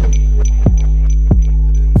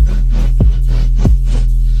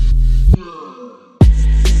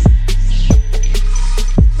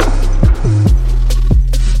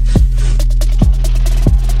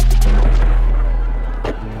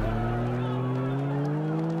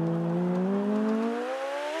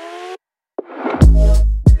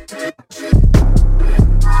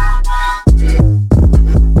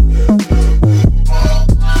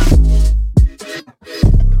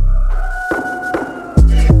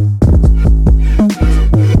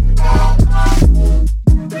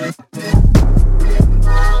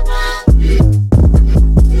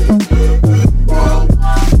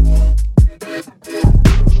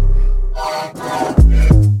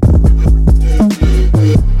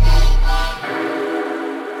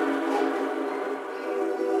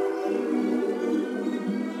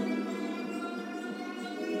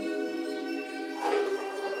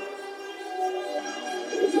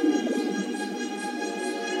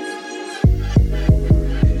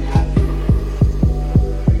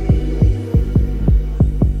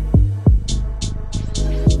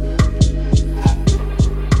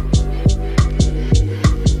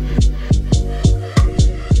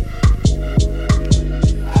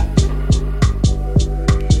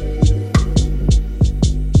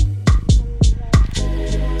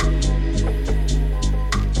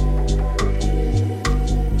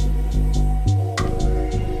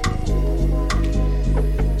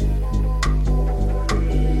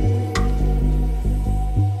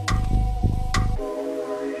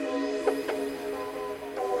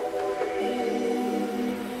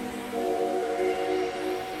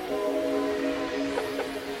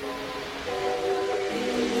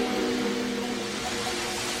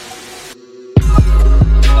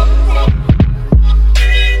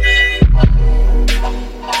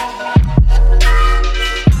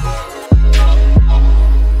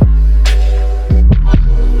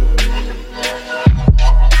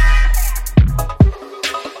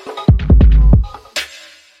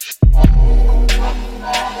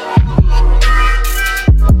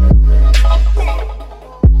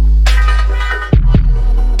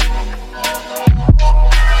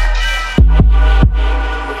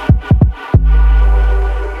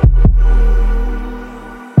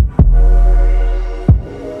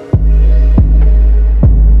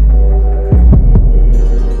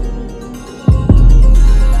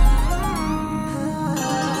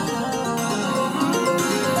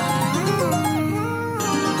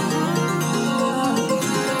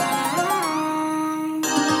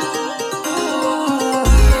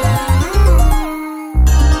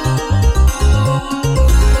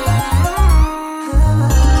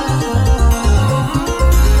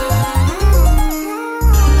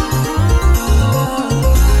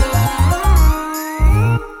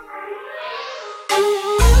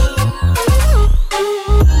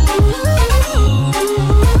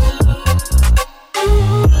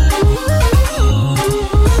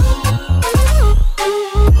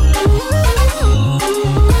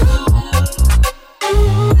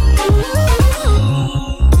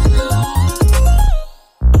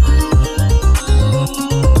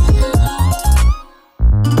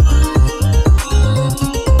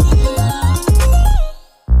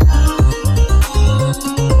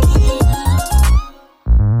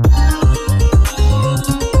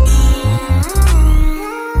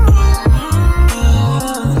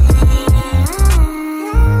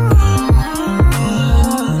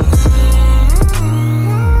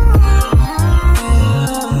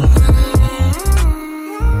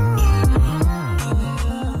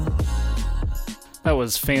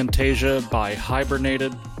 was Fantasia by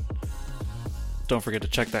Hibernated. Don't forget to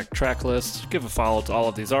check that track list. Give a follow to all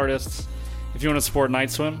of these artists. If you want to support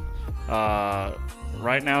Night Swim,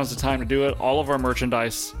 right now is the time to do it. All of our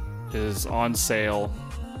merchandise is on sale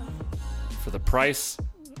for the price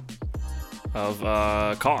of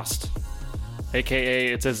cost. AKA,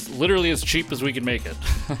 it's literally as cheap as we can make it.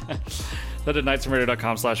 Head to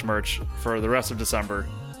nightswimradio.com/merch for the rest of December.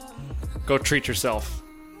 Go treat yourself.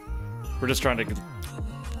 We're just trying to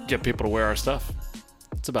get people to wear our stuff.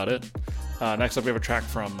 That's about it. Next up, we have a track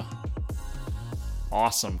from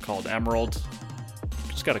Awesome called Emerald.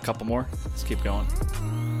 Just got a couple more. Let's keep going.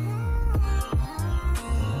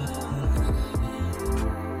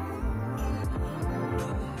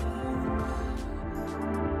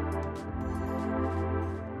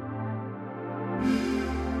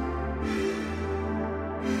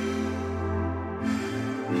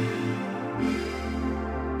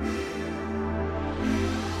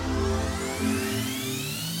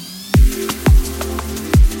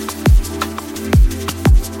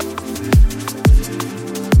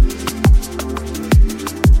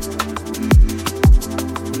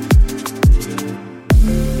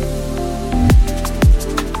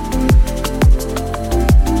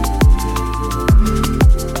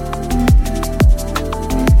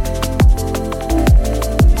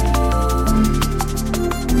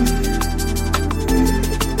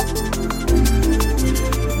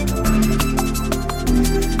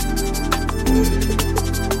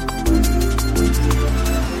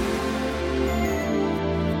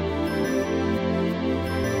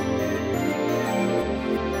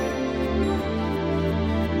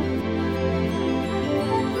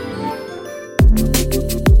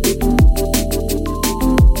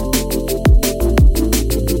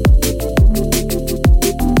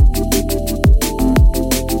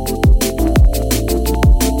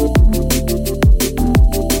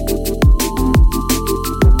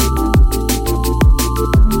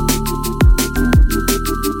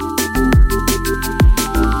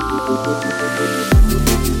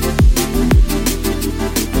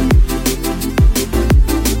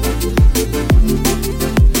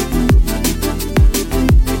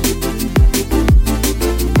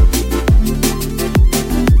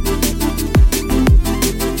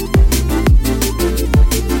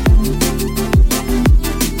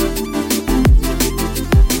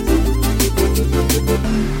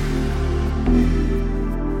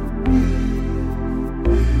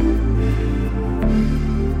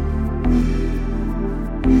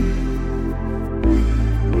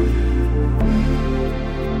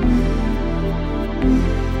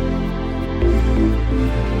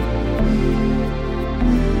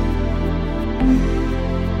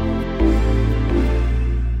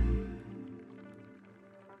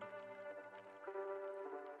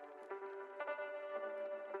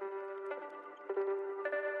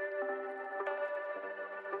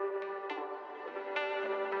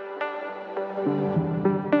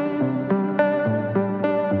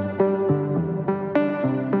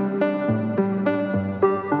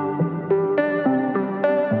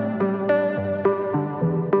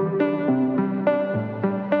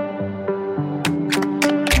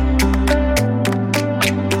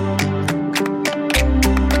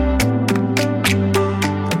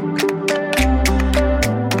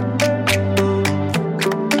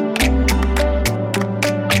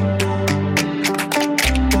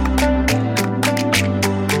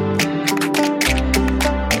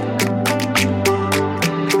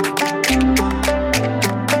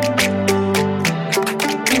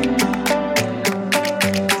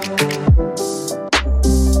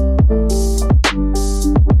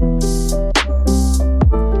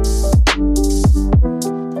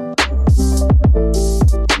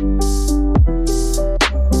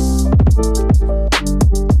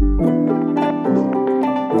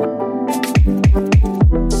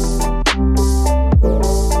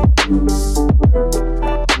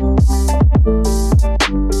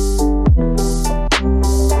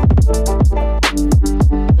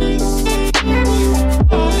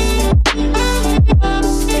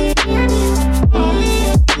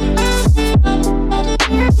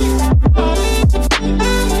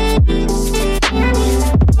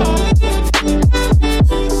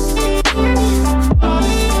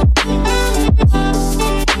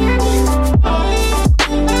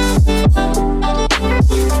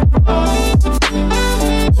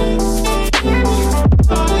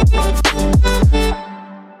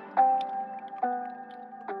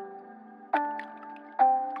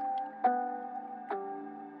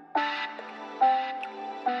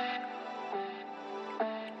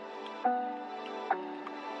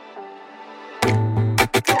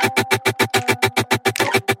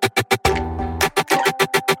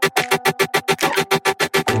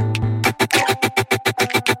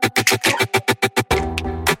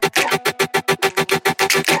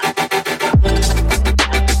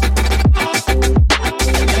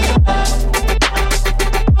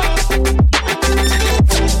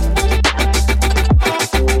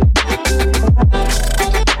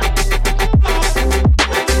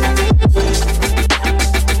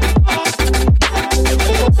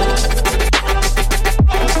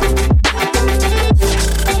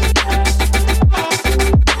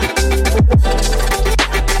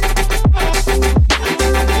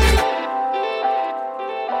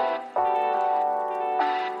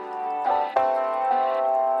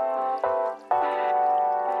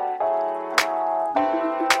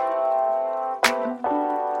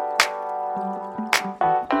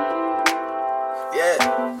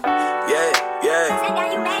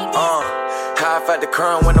 the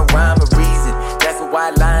current when the rhyme a reason. That's a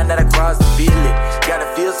wide line that I cross to feel it. Gotta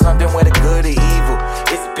feel something whether good or evil.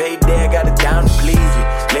 It's a payday, I got it down to please you.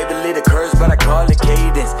 Label it a curse, but I call it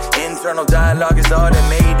cadence. Internal dialogue is all that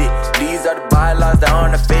made it. These are the bylaws that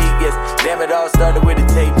aren't the fakest. Damn, it all started with a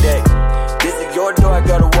tape deck. This is your door, I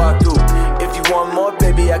gotta walk through. If you want more,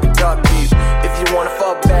 baby, I can talk to you. If you wanna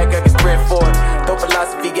fall back, I can sprint for it. Though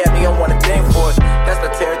philosophy got me, I wanna think for it. That's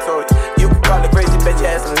my territory. You can call it crazy, bet your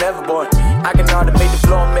ass I'm never born. I can automate the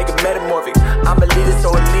flow and make it metamorphic. I'm a leader, so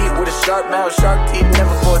elite with a sharp mouth, sharp teeth,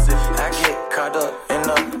 never force it. I get caught up in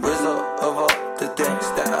the result of all the things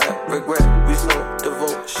that I regret. We so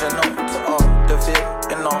devotional to all the fear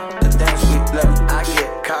and all the things we left. I get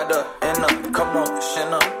caught up in the commotion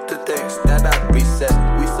of the things that I reset.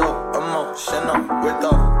 We so emotional with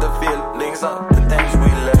all the feelings of the things we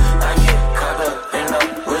left. I get caught up in the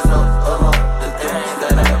result of all the things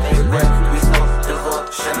that I regret. We so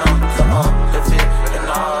devotional to all the fear and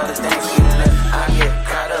all the things we left. I get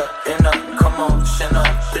caught up in the commotion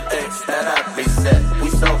of the things that I reset. We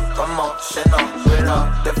so emotional with all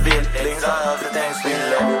the feelings of the things we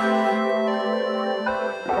left.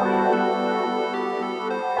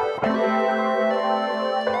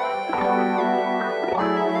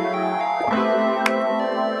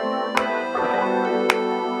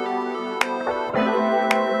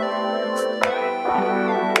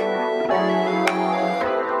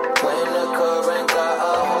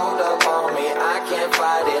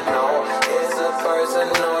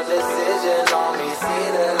 Personal decision on me, see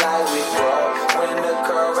the light we grow. When the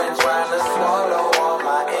current trying to swallow all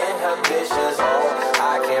my inhibitions, oh,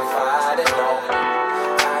 I can't fight it, no.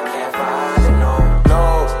 I can't fight it, no. No.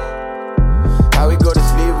 How we go to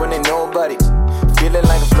sleep when ain't nobody? Feeling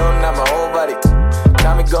like I'm floating out my whole body.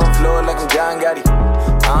 Now me gon' flow like I'm John Gotti.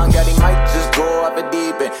 John Gotti might just go up a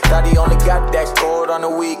deep end. Thought he only got that cold on the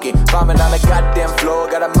weekend. Vomit on the goddamn floor,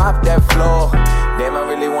 gotta mop that floor. Damn, I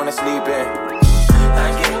really wanna sleep in.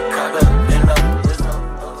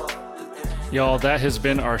 Y'all, that has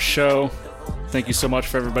been our show. Thank you so much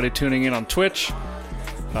for everybody tuning in on Twitch.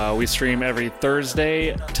 We stream every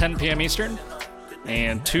Thursday, 10 p.m. Eastern,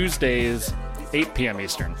 and Tuesdays, 8 p.m.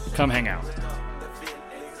 Eastern. Come hang out.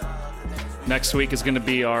 Next week is going to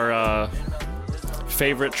be our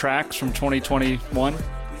favorite tracks from 2021.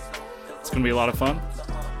 It's going to be a lot of fun.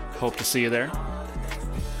 Hope to see you there.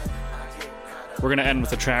 We're going to end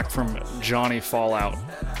with a track from Johnny Fallout,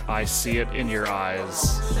 I See It in Your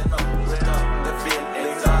Eyes.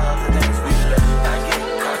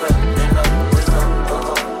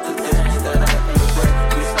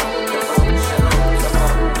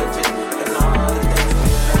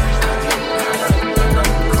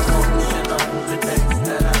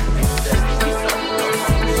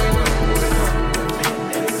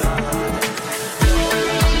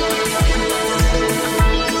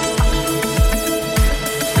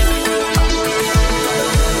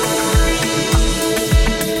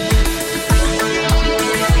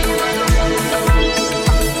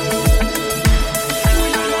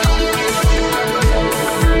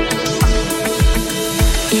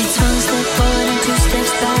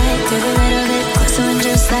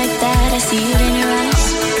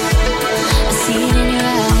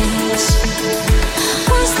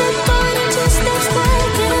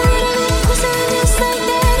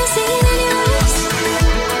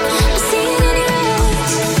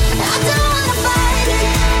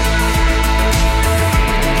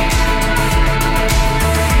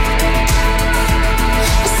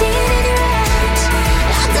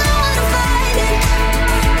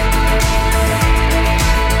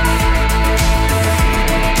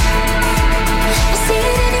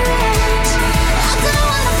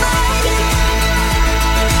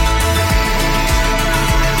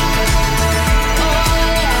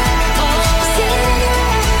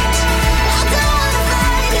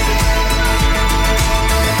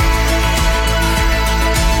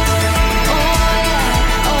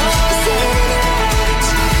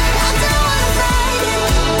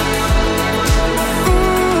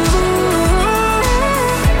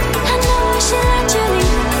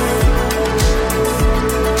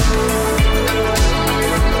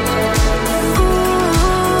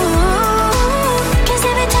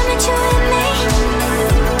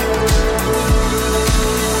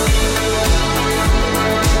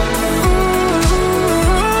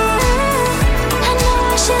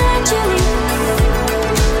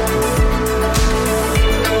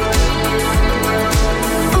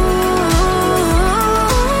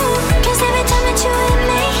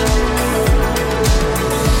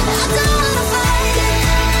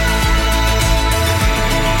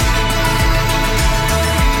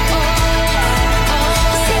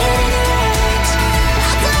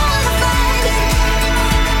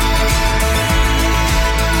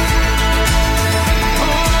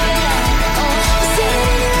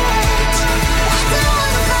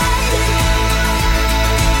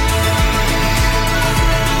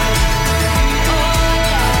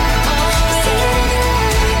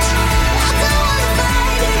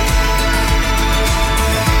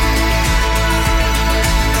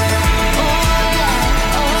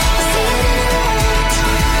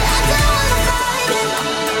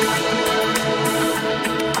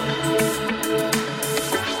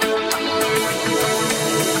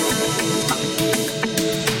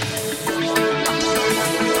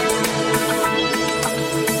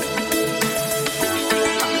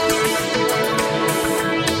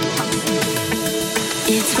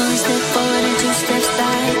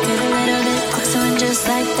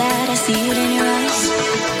 see it in your